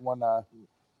 I didn't want to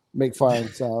make fun,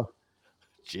 so.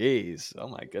 Jeez. Oh,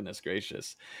 my goodness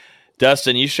gracious.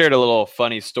 Dustin, you shared a little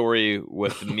funny story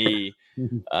with me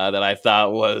that I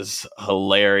thought was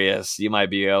hilarious. You might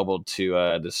be able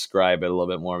to describe it a little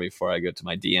bit more before I go to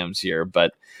my DMs here.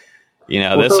 But,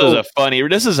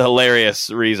 this is a hilarious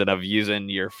reason of using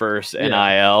your first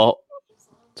NIL.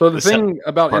 So the thing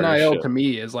about NIL to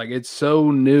me is like it's so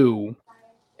new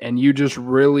and you just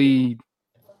really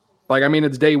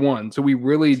it's day one. So we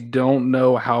really don't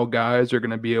know how guys are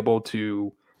going to be able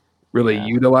to really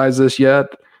utilize this yet.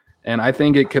 And I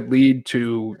think it could lead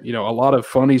to, a lot of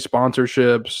funny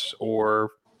sponsorships or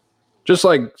just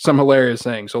like some hilarious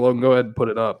things. So Logan, go ahead and put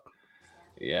it up.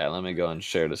 Yeah, let me go and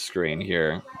share the screen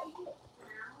here.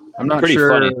 I'm not sure.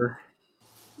 Funny.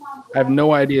 I have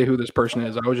no idea who this person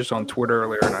is. I was just on Twitter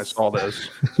earlier and I saw this.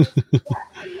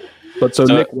 But so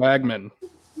Nick Wagman,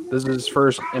 this is his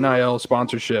first NIL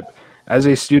sponsorship. As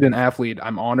a student athlete,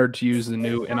 I'm honored to use the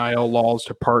new NIL laws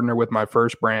to partner with my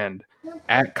first brand.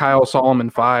 At Kyle Solomon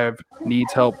 5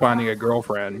 needs help finding a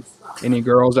girlfriend. Any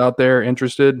girls out there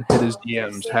interested? Hit his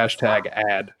DMs.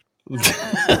 #ad.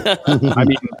 I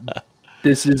mean,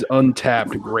 this is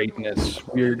untapped greatness.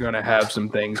 We're going to have some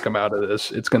things come out of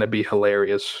this. It's going to be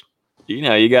hilarious.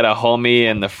 You got a homie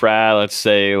in the frat. Let's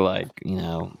say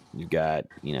you got,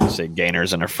 say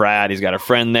Gainers in a frat. He's got a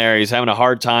friend there. He's having a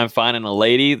hard time finding a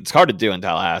lady. It's hard to do in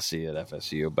Tallahassee at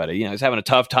FSU, but he's having a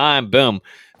tough time. Boom.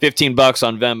 $15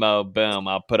 on Venmo. Boom.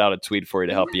 I'll put out a tweet for you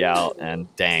to help you out. And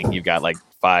dang, you've got like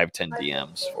 5-10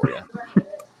 DMs for you.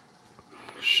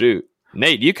 Shoot.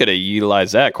 Nate, you could have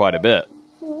utilized that quite a bit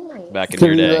back in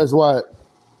your day. Utilize what?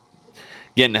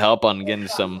 Getting help on getting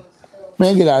some.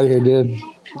 Man, get out of here, dude.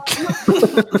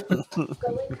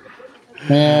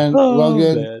 Man,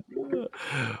 Logan. Man.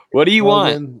 What do you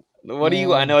want? What do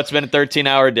you? I know it's been a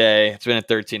 13-hour day.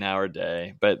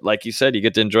 But like you said, you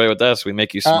get to enjoy with us. We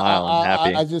make you smile and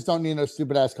happy. I just don't need no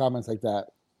stupid ass comments like that.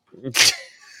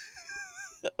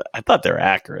 I thought they were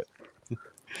accurate.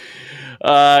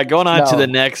 Going on to the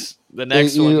next one.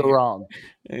 You're wrong.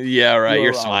 Yeah, right.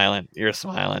 You're smiling. You're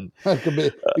smiling. It could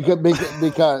be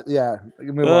because yeah.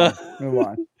 Move on.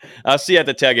 I'll see you at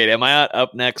the tailgate. Am I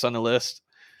up next on the list?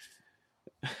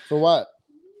 For what?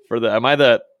 Am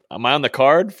I on the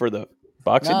card for the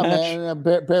boxing match? Man,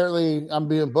 apparently I'm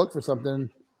being booked for something,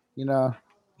 we gotta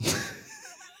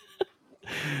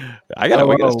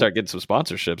start getting some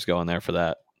sponsorships going there for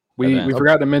that. We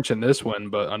forgot to mention this one,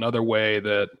 but another way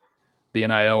that the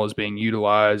NIL is being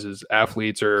utilized is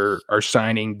athletes are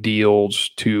signing deals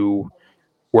to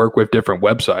work with different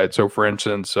websites. So for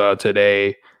instance, today,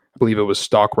 I believe it was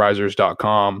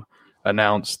stockrisers.com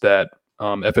announced that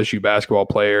FSU basketball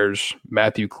players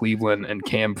Matthew Cleveland and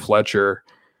Cam Fletcher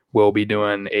will be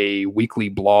doing a weekly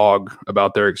blog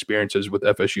about their experiences with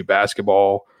FSU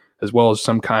basketball, as well as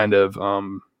some kind of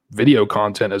video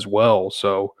content as well.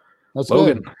 So, that's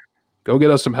Logan, good. Go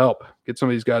get us some help. Get some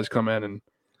of these guys come in and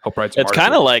help write some articles. It's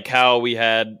kind of like how we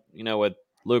had, with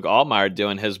Luke Altmaier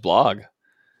doing his blog.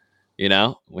 He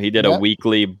did a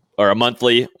weekly or a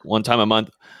monthly, one time a month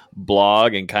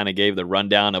blog and kind of gave the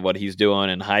rundown of what he's doing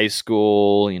in high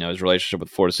school, his relationship with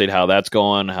Florida State, how that's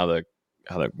going,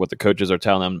 what the coaches are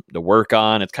telling them to work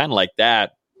on. It's kind of like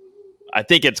that. I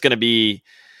think it's going to be,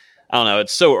 I don't know,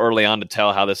 it's so early on to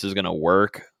tell how this is going to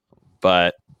work,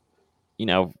 but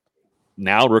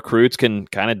now recruits can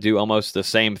kind of do almost the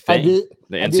same thing.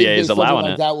 The NCAA is allowing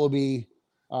it. That will be,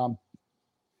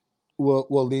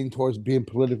 will lean towards being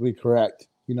politically correct.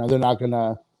 They're not going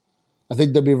to, I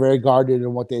think they'll be very guarded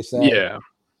in what they say. Yeah.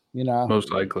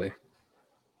 Most likely.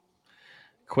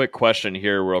 Quick question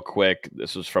here real quick.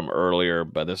 This was from earlier,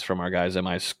 but this is from our guys at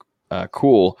my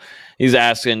Cool. He's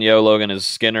asking, Logan, is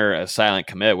Skinner a silent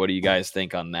commit? What do you guys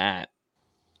think on that?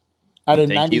 At a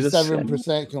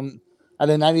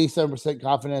 97%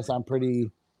 confidence, I'm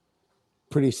pretty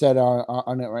set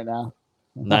on it right now.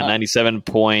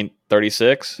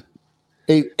 97.36?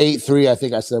 8.3, I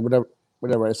think I said,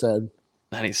 whatever I said.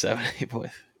 97.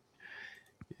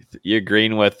 You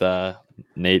agreeing with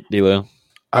Nate DeLu?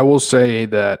 I will say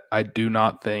that I do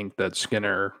not think that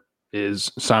Skinner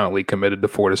is silently committed to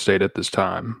Florida State at this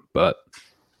time, but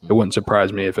it wouldn't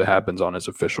surprise me if it happens on his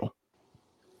official.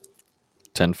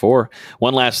 10-4.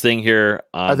 One last thing here.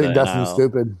 I think Dustin's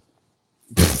stupid.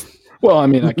 Well, I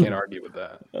mean, I can't argue with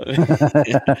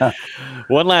that.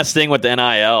 One last thing with the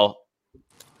NIL.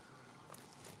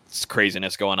 It's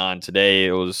craziness going on today.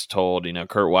 It was told,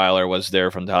 Kurt Weiler was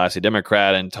there from Tallahassee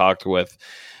Democrat and talked with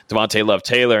Devontae Love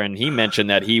Taylor, and he mentioned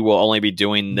that he will only be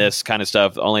doing this kind of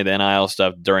stuff, only the NIL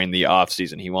stuff, during the off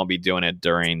season. He won't be doing it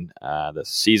during the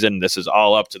season. This is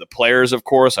all up to the players, of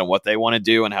course, on what they want to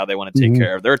do and how they want to take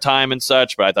care of their time and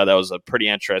such. But I thought that was a pretty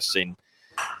interesting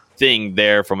thing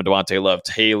there from a Devontae Love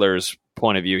Taylor's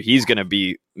point of view. He's going to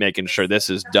be making sure this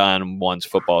is done once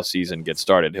football season gets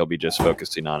started. He'll be just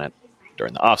focusing on it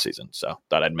during the off season. So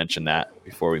thought I'd mention that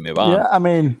before we move on. Yeah, I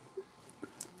mean,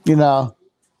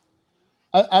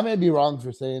 I may be wrong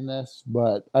for saying this,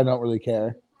 but I don't really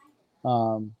care.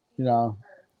 I've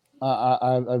been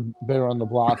around the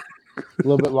block a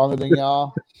little bit longer than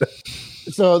y'all.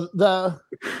 So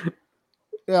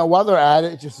while they're at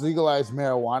it, just legalize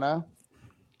marijuana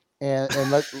and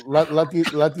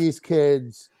let these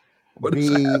kids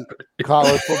be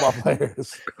college football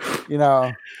players.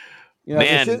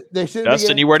 Man, they should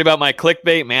Dustin, you worried about my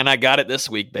clickbait? Man, I got it this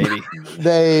week, baby.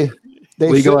 They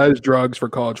legalize drugs for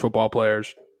college football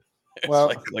players.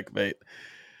 Well, it's like clickbait.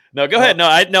 No, go ahead.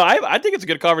 I think it's a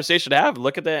good conversation to have.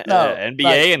 Look at the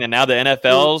NBA and then now the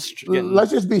NFL's. Let's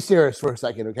just be serious for a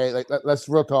second, okay? Let's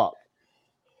real talk.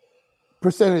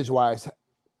 Percentage-wise,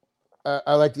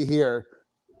 I like to hear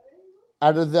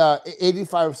out of the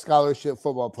 85 scholarship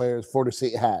football players Florida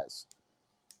State has,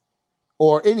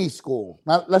 or any school.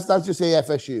 Let's not just say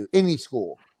FSU. Any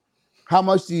school. How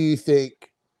much do you think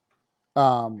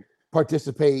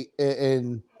participate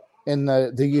in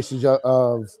the usage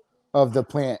of the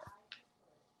plant?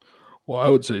 Well, I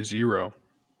would say 0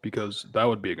 because that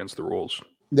would be against the rules.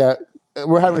 Yeah,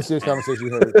 we're having a serious conversation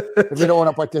here. If you don't want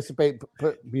to participate,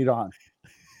 put mute on.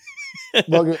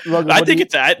 Logan, I think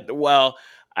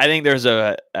I think there's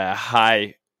a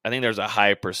high. I think there's a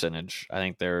high percentage. I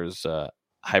think there's a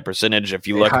high percentage if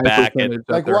you look back at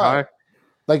like what? High?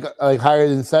 Like higher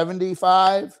than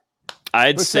 75.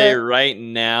 I'd say right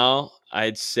now.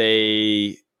 I'd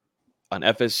say on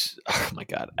FS. Oh my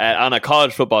God! On a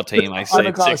college football team, I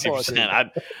say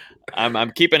 60%.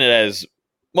 I'm keeping it as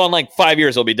well. In like 5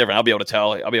 years, it'll be different. I'll be able to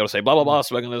tell. I'll be able to say blah blah blah,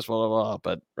 smoking this, blah blah blah.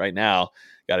 But right now,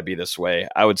 got to be this way.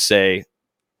 I would say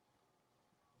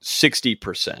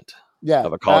 60%. Yeah,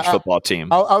 of a college football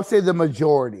team. I would say the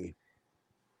majority.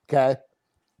 Okay,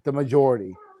 the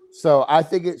majority. So I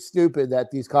think it's stupid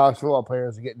that these college football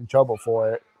players are getting in trouble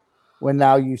for it. When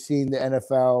now you've seen the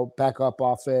NFL back up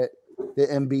off it, the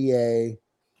NBA,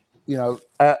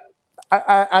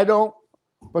 I don't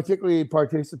particularly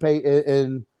participate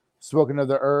in smoking of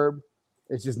the herb.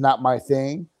 It's just not my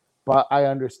thing. But I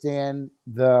understand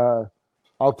the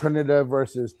alternative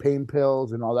versus pain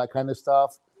pills and all that kind of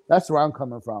stuff. That's where I'm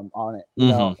coming from on it.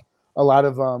 A lot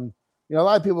of a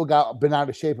lot of people been out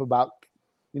of shape about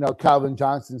Calvin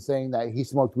Johnson saying that he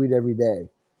smoked weed every day.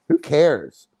 Who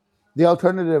cares? The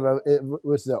alternative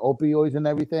was the opioids and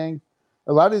everything.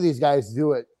 A lot of these guys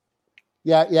do it.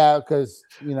 Yeah, because,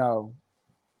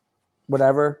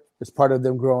 whatever. It's part of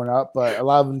them growing up. But a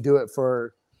lot of them do it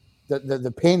for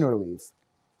the pain relief.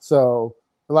 So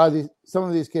some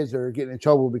of these kids are getting in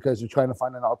trouble because they're trying to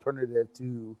find an alternative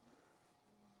to,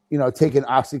 taking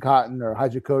Oxycontin or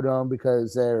hydrocodone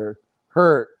because they're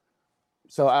hurt.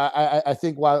 So I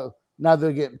think while now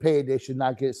they're getting paid, they should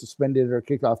not get suspended or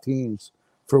kicked off teams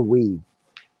for weed.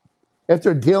 If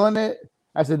they're dealing it,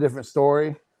 that's a different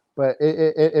story. But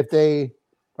if they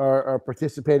are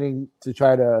participating to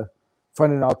try to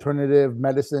find an alternative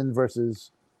medicine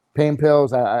versus pain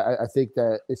pills, I think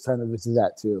that it's time to visit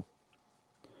that too.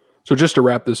 So just to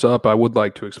wrap this up, I would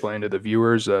like to explain to the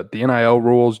viewers that the NIL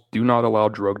rules do not allow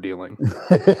drug dealing. So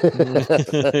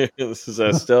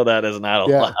still that is not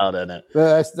allowed in it.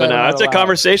 But no, it's a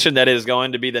conversation that is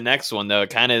going to be the next one, though. It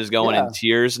kind of is going in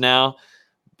tiers now,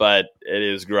 but it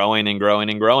is growing and growing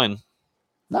and growing.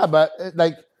 No, but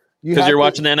because you're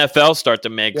watching the NFL start to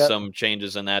make some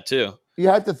changes in that too. You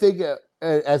have to think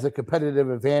as a competitive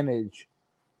advantage,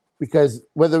 because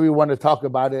whether we want to talk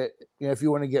about it, if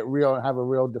you want to get real and have a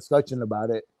real discussion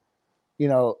about it,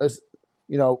 it's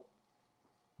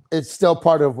still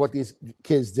part of what these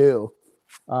kids do,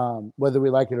 whether we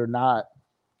like it or not.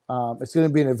 It's going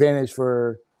to be an advantage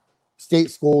for state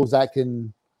schools that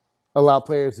can allow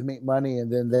players to make money,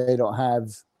 and then they don't have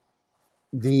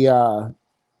the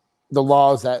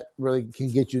laws that really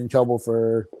can get you in trouble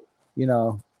for,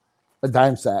 a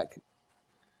dime sack.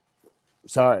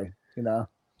 Sorry,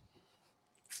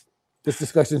 This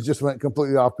discussion just went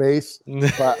completely off base.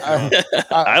 But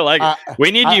I like it. We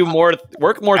need you more.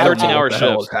 Work more 13-hour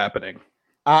shifts. Happening.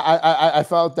 I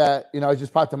felt that, it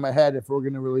just popped in my head. If we're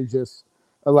going to really just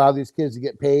allow these kids to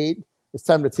get paid, it's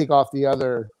time to take off the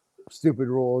other stupid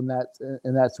rule, and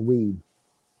that's weed.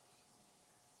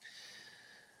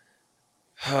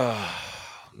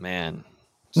 Man,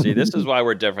 see, this is why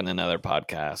we're different than other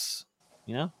podcasts.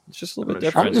 It's just a little bit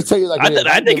different. I'm just telling you,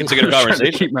 I think it's a good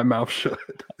conversation. Keep my mouth shut.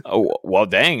 Oh well,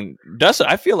 dang, Dustin,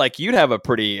 I feel like you'd have a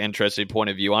pretty interesting point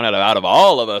of view on it out of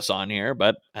all of us on here,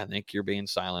 but I think you're being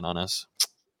silent on us.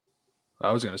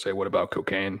 I was going to say, what about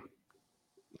cocaine?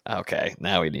 Okay,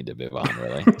 now we need to move on,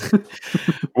 really.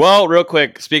 Well, real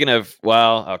quick, speaking of,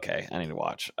 okay, I need to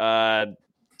watch.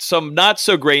 Some not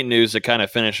so great news to kind of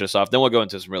finish this off. Then we'll go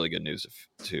into some really good news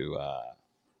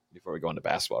before we go into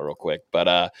basketball real quick.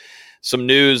 But some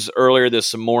news earlier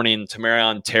this morning,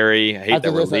 Tamarion Terry. I hate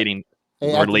that we're leading.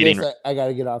 We're leading. I got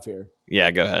to get off here.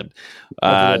 Yeah, go ahead.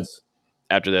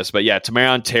 After this. But yeah,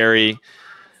 Tamarion Terry.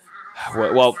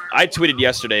 Well, I tweeted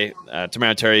yesterday,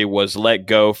 Tamarion Terry was let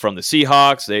go from the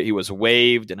Seahawks. He was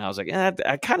waived, and I was like,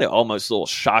 I kind of almost a little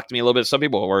shocked me a little bit. Some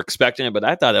people were expecting it, but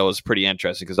I thought that was pretty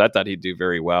interesting because I thought he'd do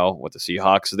very well with the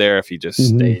Seahawks there if he just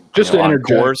stayed on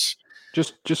course.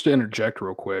 Just to interject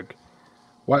real quick,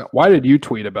 why did you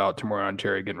tweet about Tamarion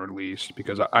Terry getting released?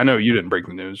 Because I know you didn't break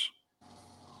the news.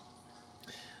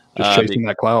 Just chasing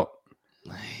that clout.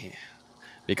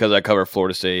 Because I cover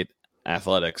Florida State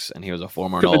athletics, and he was a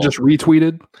former. Could have just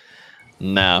retweeted.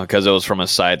 No, because it was from a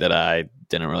site that I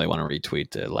didn't really want to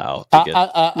retweet to allow to get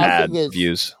bad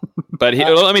views. But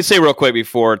let me say real quick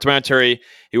before Tamarion Terry,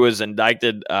 he was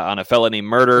indicted on a felony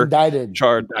murder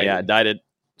charge. Indicted.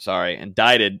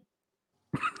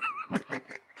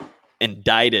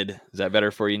 Is that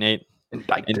better for you, Nate?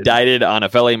 Indicted on a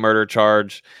felony murder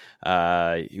charge.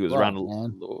 He was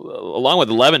along with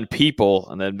 11 people,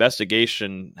 and the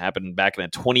investigation happened back in a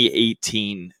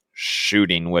 2018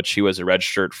 shooting, which he was a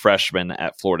redshirt freshman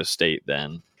at Florida State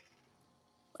then.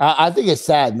 I think it's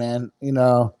sad, man.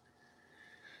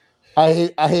 I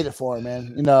hate it for him,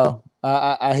 man.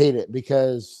 I hate it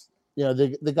because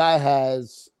the guy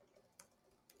has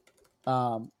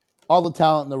all the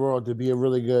talent in the world to be a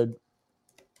really good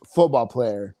football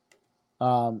player.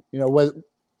 The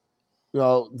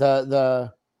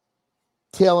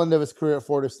tail end of his career at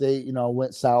Florida State,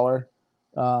 went sour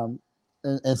in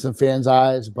some fans'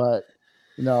 eyes. But,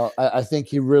 I think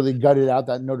he really gutted out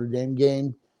that Notre Dame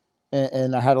game.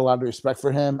 And I had a lot of respect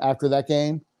for him after that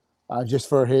game, just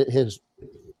for his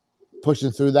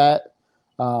pushing through that.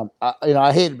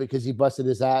 I hate it because he busted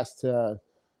his ass to,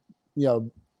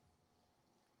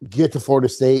 get to Florida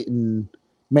State and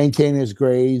maintain his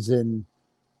grades and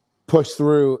push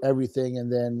through everything.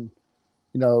 And then,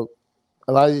 a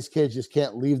lot of these kids just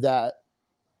can't leave that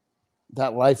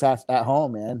life at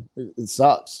home, man. It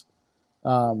sucks.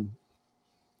 I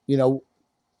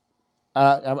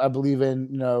believe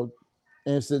in,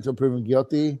 innocent until proven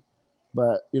guilty,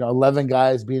 but 11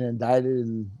 guys being indicted,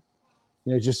 and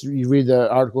just you read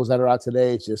the articles that are out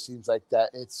today, it just seems like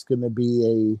that it's going to be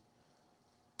a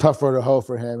tough road to hoe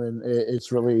for him, and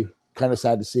it's really kind of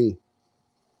sad to see.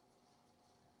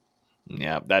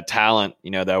 Yeah, that talent,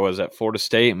 that was at Florida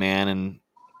State, man, and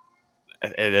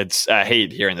it's I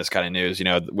hate hearing this kind of news.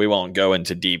 We won't go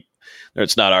into deep.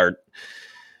 It's not our.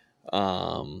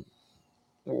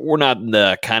 We're not in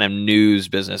the kind of news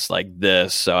business like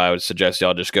this, so I would suggest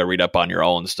y'all just go read up on your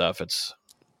own stuff. It's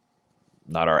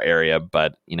not our area,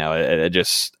 but it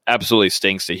just absolutely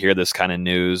stinks to hear this kind of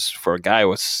news for a guy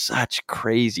with such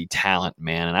crazy talent,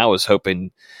 man. And I was hoping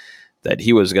that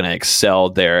he was going to excel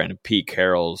there in Pete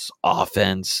Carroll's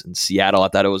offense in Seattle. I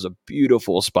thought it was a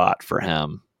beautiful spot for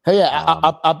him. Hey, yeah,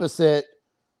 opposite,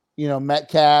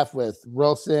 Metcalf with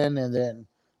Wilson, and then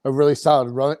a really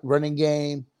solid running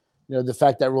game. The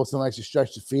fact that Wilson likes to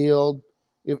stretch the field,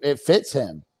 it fits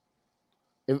him.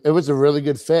 It was a really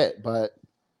good fit, but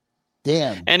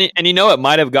damn. And it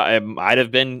might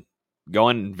have been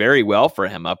going very well for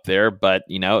him up there, but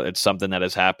it's something that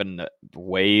has happened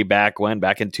way back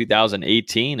in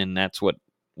 2018, and that's what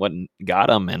got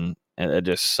him, and it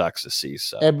just sucks to see.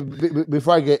 So, and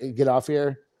before I get off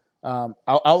here, I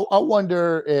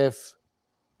wonder if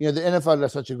the NFL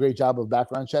does such a great job of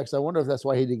background checks. I wonder if that's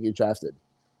why he didn't get drafted.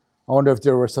 I wonder if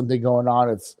there was something going on.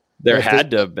 If there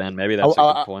had to have been, maybe that's a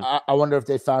good point. I wonder if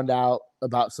they found out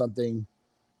about something.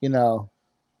 They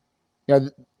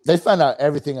find out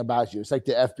everything about you. It's like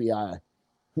the FBI,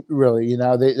 really.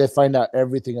 They find out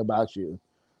everything about you.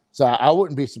 So I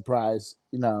wouldn't be surprised.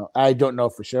 I don't know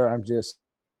for sure. I'm just.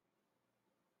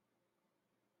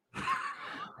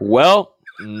 Well,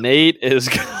 Nate is.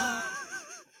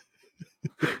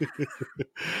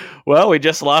 Well, we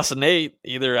just lost Nate.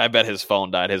 Either I bet his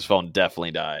phone died. His phone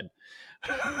definitely died.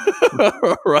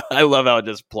 I love how it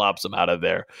just plops them out of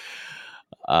there.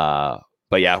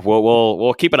 But yeah,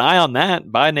 we'll keep an eye on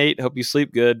that. Bye, Nate. Hope you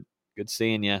sleep good. Good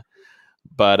seeing you.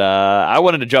 But I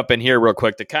wanted to jump in here real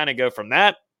quick to kind of go from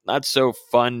that not so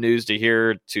fun news to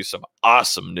hear to some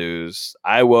awesome news.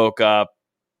 I woke up.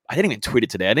 I didn't even tweet it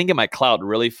today. I didn't get my clout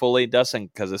really fully, Dustin,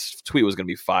 because this tweet was going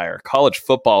to be fire. College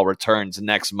football returns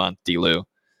next month, D-Lou.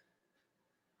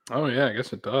 Oh, yeah, I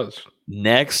guess it does.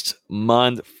 Next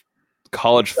month,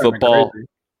 college football.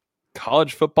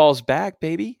 College football's back,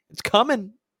 baby. It's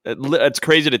coming. It's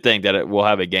crazy to think that we'll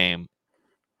have a game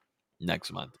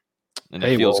next month, and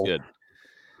it feels good.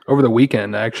 Over the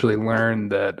weekend, I actually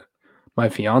learned that my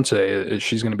fiance,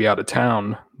 she's going to be out of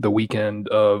town the weekend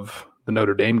of the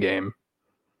Notre Dame game.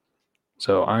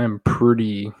 So I am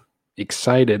pretty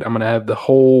excited. I'm going to have the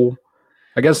whole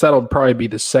 – I guess that'll probably be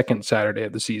the second Saturday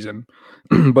of the season.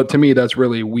 But to me, that's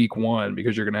really week one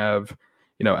because you're going to have,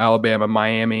 Alabama,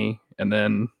 Miami, and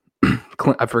then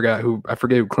I forget who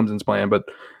Clemson's playing, but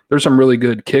there's some really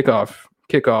good kickoff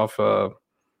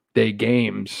day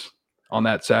games on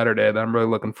that Saturday that I'm really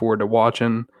looking forward to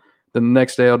watching. Then the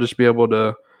next day, I'll just be able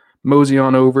to mosey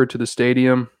on over to the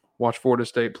stadium, watch Florida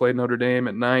State play Notre Dame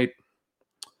at night.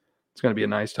 It's going to be a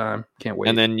nice time. Can't wait.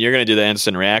 And then you're going to do the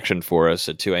instant reaction for us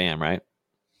at 2 a.m., right?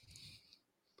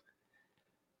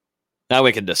 Now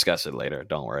we can discuss it later.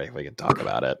 Don't worry. We can talk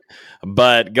about it.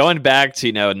 But going back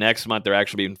to, next month, there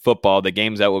actually being football. The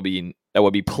games that will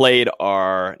be played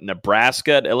are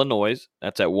Nebraska at Illinois.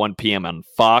 That's at 1 p.m. on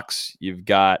Fox. You've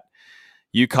got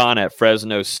UConn at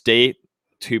Fresno State,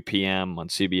 2 p.m. on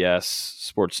CBS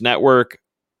Sports Network.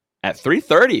 At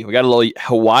 3:30, we got a little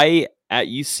Hawaii at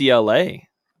UCLA. A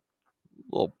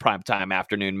little primetime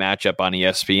afternoon matchup on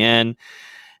ESPN.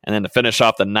 And then to finish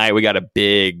off the night, we got a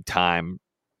big time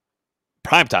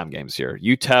primetime games here.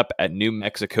 UTEP at New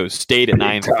Mexico State at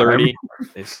 9:30.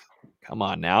 Come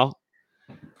on now.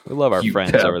 We love our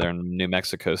friends over there in New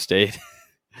Mexico State.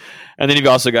 And then you've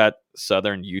also got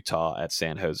Southern Utah at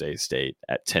San Jose State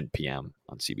at 10 p.m.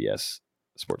 on CBS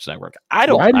Sports Network. Why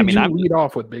did you lead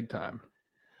off with big time?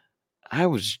 I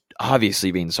was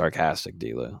obviously being sarcastic,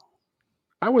 D-Lo.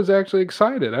 I was actually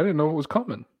excited. I didn't know it was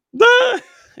coming.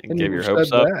 Gave your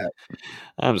hopes up.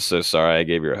 I'm so sorry I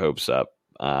gave your hopes up.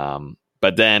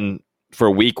 But then for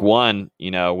week one,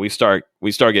 we start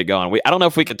get going. I don't know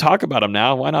if we can talk about them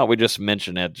now. Why not we just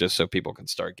mention it just so people can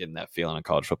start getting that feeling of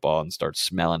college football and start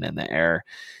smelling in the air.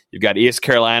 You've got East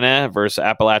Carolina versus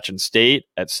Appalachian State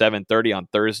at 7:30 on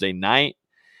Thursday night.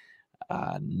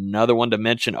 Another one to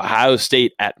mention, Ohio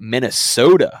State at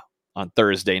Minnesota on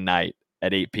Thursday night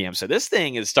at 8 p.m. So this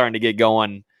thing is starting to get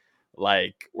going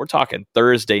like we're talking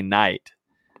Thursday night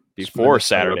before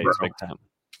Saturday's big time.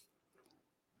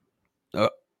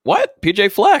 What?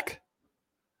 PJ Fleck?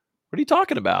 What are you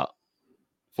talking about?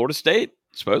 Florida State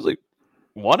supposedly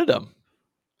wanted him.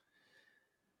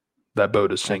 That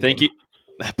boat is sinking.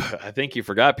 I think you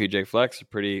forgot PJ Fleck's a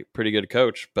pretty good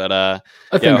coach. But I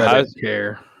think I don't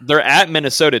care. They're at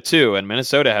Minnesota too, and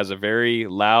Minnesota has a very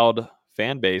loud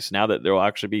fan base now that there will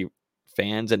actually be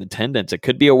fans in attendance. It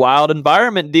could be a wild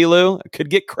environment, D-Lou. It could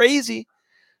get crazy.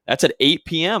 That's at 8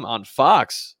 p.m. on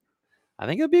Fox. I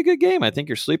think it'll be a good game. I think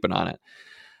you're sleeping on it.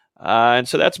 And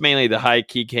so that's mainly the high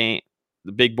key game,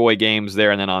 the big boy games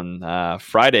there. And then on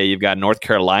Friday, you've got North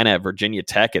Carolina at Virginia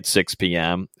Tech at 6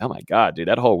 p.m. Oh my God, dude,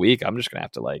 that whole week, I'm just going to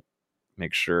have to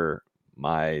make sure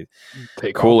my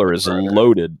cooler is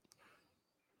loaded.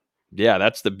 Yeah,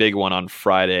 that's the big one on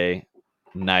Friday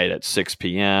night at 6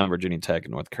 p.m. Virginia Tech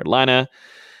and North Carolina.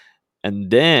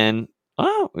 And then,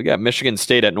 we got Michigan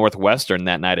State at Northwestern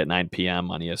that night at 9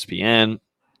 p.m. on ESPN.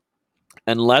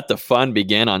 And let the fun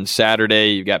begin on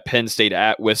Saturday. You've got Penn State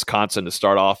at Wisconsin to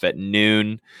start off at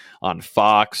noon on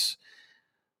Fox.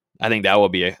 I think that will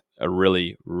be a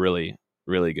really, really,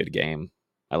 really good game.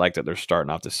 I like that they're starting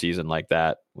off the season like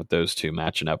that with those two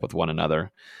matching up with one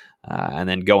another. And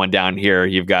then going down here,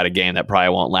 you've got a game that probably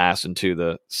won't last into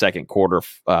the second quarter.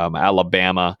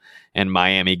 Alabama and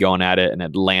Miami going at it, and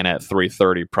Atlanta at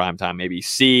 3:30 primetime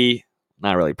ABC.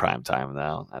 Not really primetime,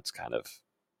 though. That's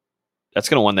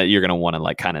going to one that you're going to want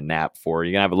to kind of nap for.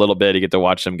 You're going to have a little bit. You get to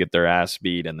watch them get their ass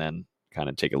beat and then kind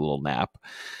of take a little nap.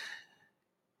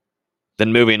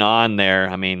 Then moving on there,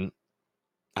 I mean,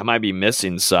 I might be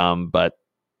missing some, but,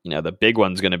 the big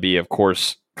one's going to be, of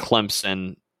course,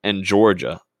 Clemson and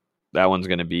Georgia. That one's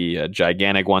going to be a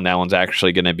gigantic one. That one's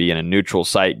actually going to be in a neutral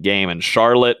site game in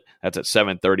Charlotte. That's at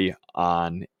 7:30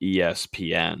 on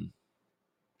ESPN.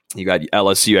 You got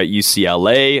LSU at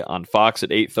UCLA on Fox at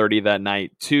 8:30 that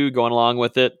night, too, going along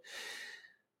with it.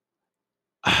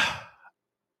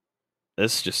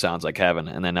 This just sounds like heaven.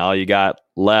 And then all you got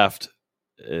left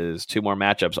is 2 more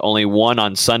matchups. Only one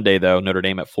on Sunday, though. Notre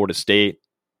Dame at Florida State.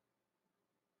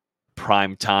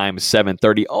 Prime time,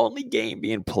 7:30. Only game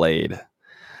being played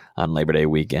on Labor Day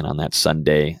weekend on that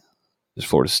Sunday is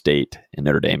Florida State and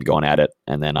Notre Dame going at it.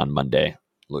 And then on Monday,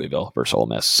 Louisville versus Ole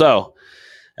Miss. So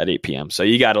at 8 p.m. So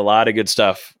you got a lot of good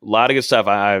stuff.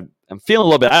 I'm feeling a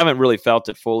little bit. I haven't really felt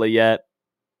it fully yet,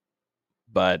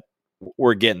 but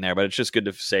we're getting there. But it's just good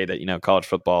to say that, college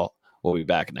football will be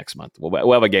back next month.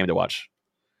 We'll have a game to watch.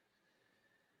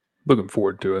 Looking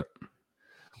forward to it.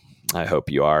 I hope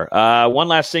you are. One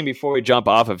last thing before we jump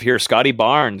off of here. Scotty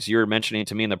Barnes, you were mentioning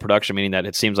to me in the production meeting that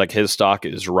it seems like his stock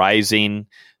is rising.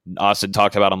 Austin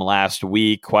talked about him last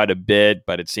week quite a bit,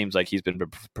 but it seems like he's been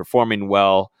performing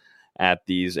well at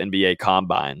these NBA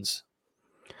combines.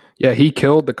 Yeah, he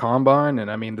killed the combine. And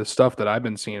I mean, the stuff that I've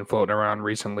been seeing floating around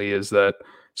recently is that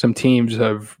some teams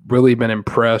have really been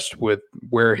impressed with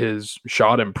where his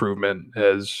shot improvement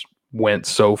has went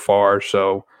so far.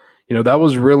 So, that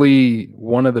was really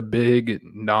one of the big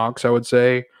knocks, I would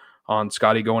say, on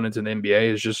Scotty going into the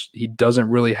NBA is just he doesn't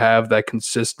really have that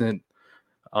consistent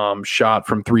shot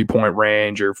from 3-point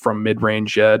range or from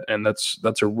mid-range yet. And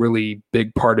that's a really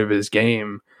big part of his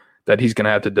game that he's going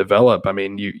to have to develop. I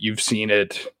mean, you've seen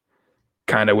it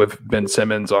kind of with Ben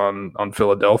Simmons on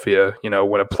Philadelphia.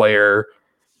 When a player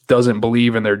doesn't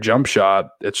believe in their jump shot,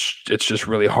 it's just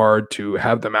really hard to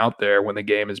have them out there when the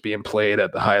game is being played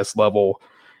at the highest level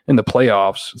in the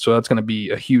playoffs. So that's going to be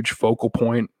a huge focal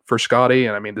point for Scotty.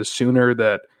 And I mean, the sooner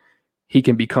that he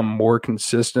can become more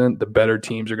consistent, the better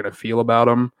teams are going to feel about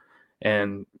him.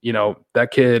 And, that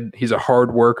kid, he's a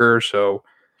hard worker. So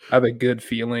I have a good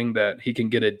feeling that he can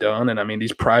get it done. And I mean,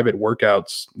 these private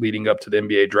workouts leading up to the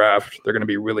NBA draft, they're going to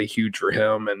be really huge for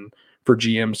him and for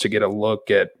GMs to get a look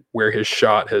at where his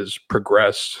shot has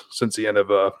progressed since the end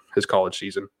of his college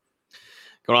season.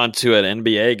 Going on to an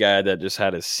NBA guy that just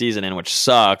had his season in, which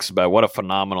sucks, but what a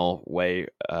phenomenal way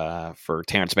for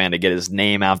Terrence Mann to get his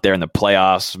name out there in the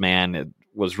playoffs, man. It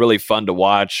was really fun to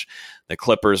watch. The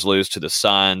Clippers lose to the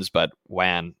Suns, but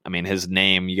his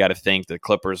name, you got to think the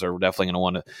Clippers are definitely going to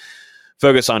want to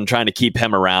focus on trying to keep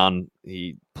him around.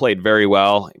 He played very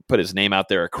well. He put his name out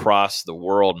there across the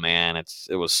world, man.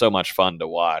 It was so much fun to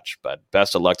watch, but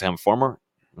best of luck to him.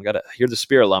 We got to hear the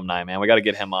Spear alumni, man. We got to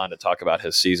get him on to talk about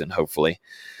his season, hopefully.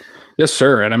 Yes,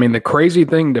 sir. And I mean, the crazy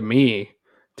thing to me,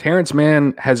 Terrence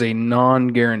Mann has a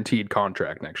non-guaranteed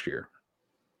contract next year.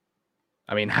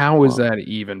 I mean, how is that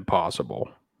even possible?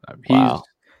 Wow.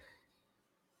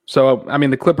 So, I mean,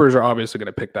 the Clippers are obviously going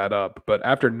to pick that up. But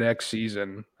after next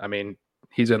season, I mean,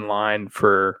 he's in line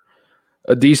for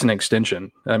a decent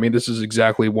extension. I mean, this is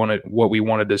exactly what we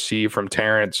wanted to see from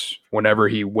Terrence whenever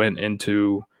he went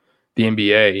into the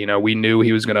NBA. We knew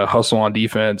he was going to hustle on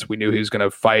defense. We knew he was going to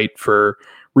fight for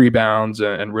rebounds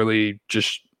and really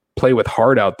just play with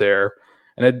heart out there.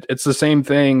 And it's the same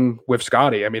thing with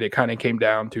Scotty. I mean, it kind of came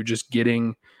down to just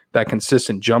getting that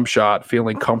consistent jump shot,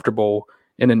 feeling comfortable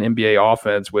in an NBA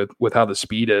offense with how the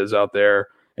speed is out there.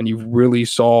 And you really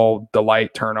saw the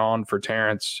light turn on for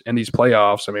Terrence in these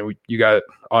playoffs. I mean,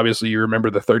 you remember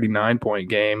the 39-point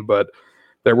game, but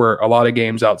there were a lot of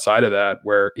games outside of that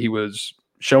where he was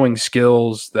showing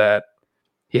skills that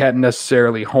he hadn't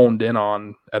necessarily honed in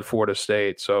on at Florida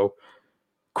State. So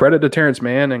credit to Terrence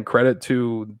Mann and credit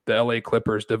to the LA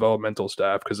Clippers developmental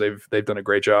staff because they've done a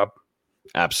great job.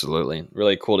 Absolutely.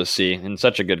 Really cool to see. And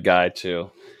such a good guy too.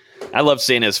 I love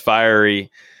seeing his fiery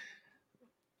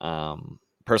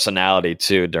personality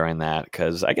too during that,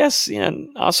 because I guess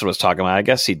Austin was talking about, I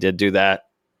guess he did do that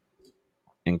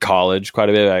in college quite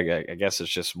a bit. I guess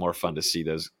it's just more fun to see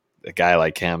a guy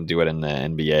like him do it in the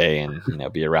NBA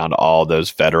and be around all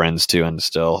those veterans too and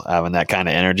still having that kind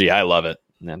of energy. I love it.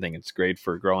 And I think it's great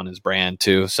for growing his brand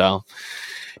too. So,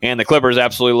 and the Clippers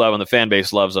absolutely love him. The fan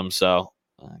base loves him. So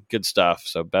good stuff.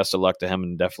 So best of luck to him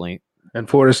and definitely. And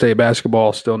Florida State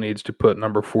basketball still needs to put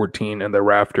number 14 in the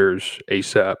rafters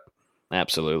ASAP.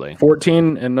 Absolutely.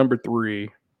 14 and number 3.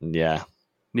 Yeah.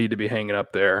 Need to be hanging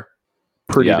up there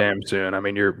pretty damn soon. I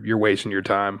mean, you're wasting your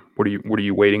time. What are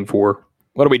you waiting for?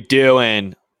 What are we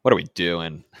doing?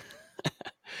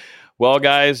 Well,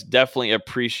 guys, definitely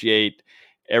appreciate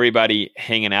everybody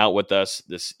hanging out with us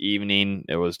this evening.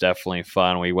 It was definitely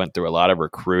fun. We went through a lot of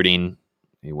recruiting.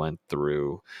 Really.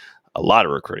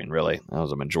 That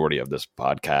was a majority of this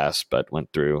podcast, but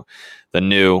went through the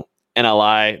new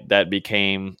NLI that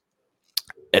became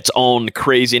its own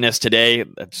craziness today.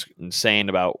 That's insane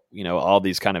about, all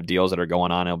these kind of deals that are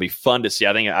going on. It'll be fun to see.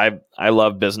 I think I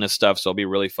love business stuff, so it'll be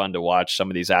really fun to watch some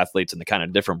of these athletes and the kind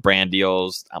of different brand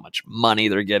deals, how much money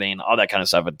they're getting, all that kind of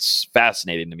stuff. It's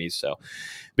fascinating to me. So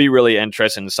be really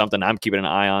interesting. Something I'm keeping an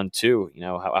eye on too.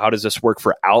 How does this work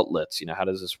for outlets? How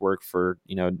does this work for,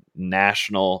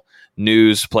 national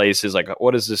news places? Like,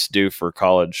 what does this do for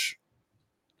college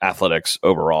athletics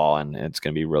overall? And it's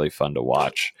going to be really fun to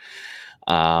watch.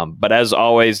 But as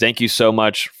always, thank you so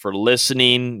much for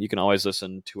listening. You can always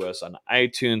listen to us on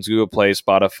iTunes, Google Play,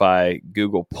 Spotify,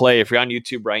 Google Play. If you're on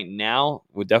YouTube right now,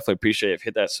 we'd definitely appreciate it if you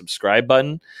hit that subscribe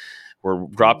button. We're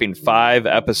dropping 5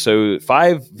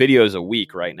 videos a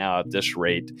week right now at this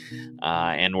rate.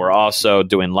 And we're also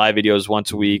doing live videos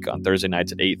once a week on Thursday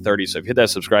nights at 8:30. So if you hit that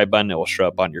subscribe button, it will show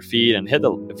up on your feed. And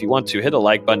if you want to, hit the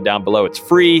like button down below. It's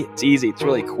free. It's easy. It's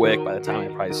really quick. By the time I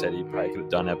probably said it, you probably could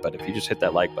have done it. But if you just hit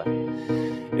that like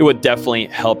button, it would definitely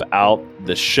help out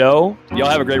the show. Y'all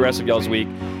have a great rest of y'all's week.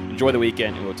 Enjoy the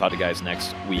weekend. And we'll talk to you guys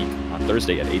next week on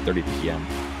Thursday at 8:30 p.m.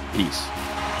 Peace.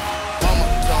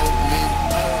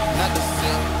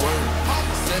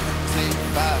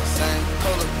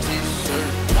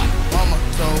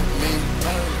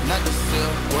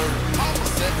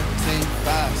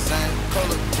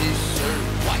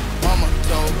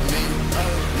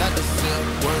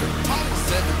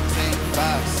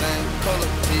 Same color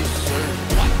t-shirt.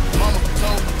 Mama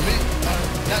told me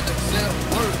not to sell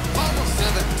word.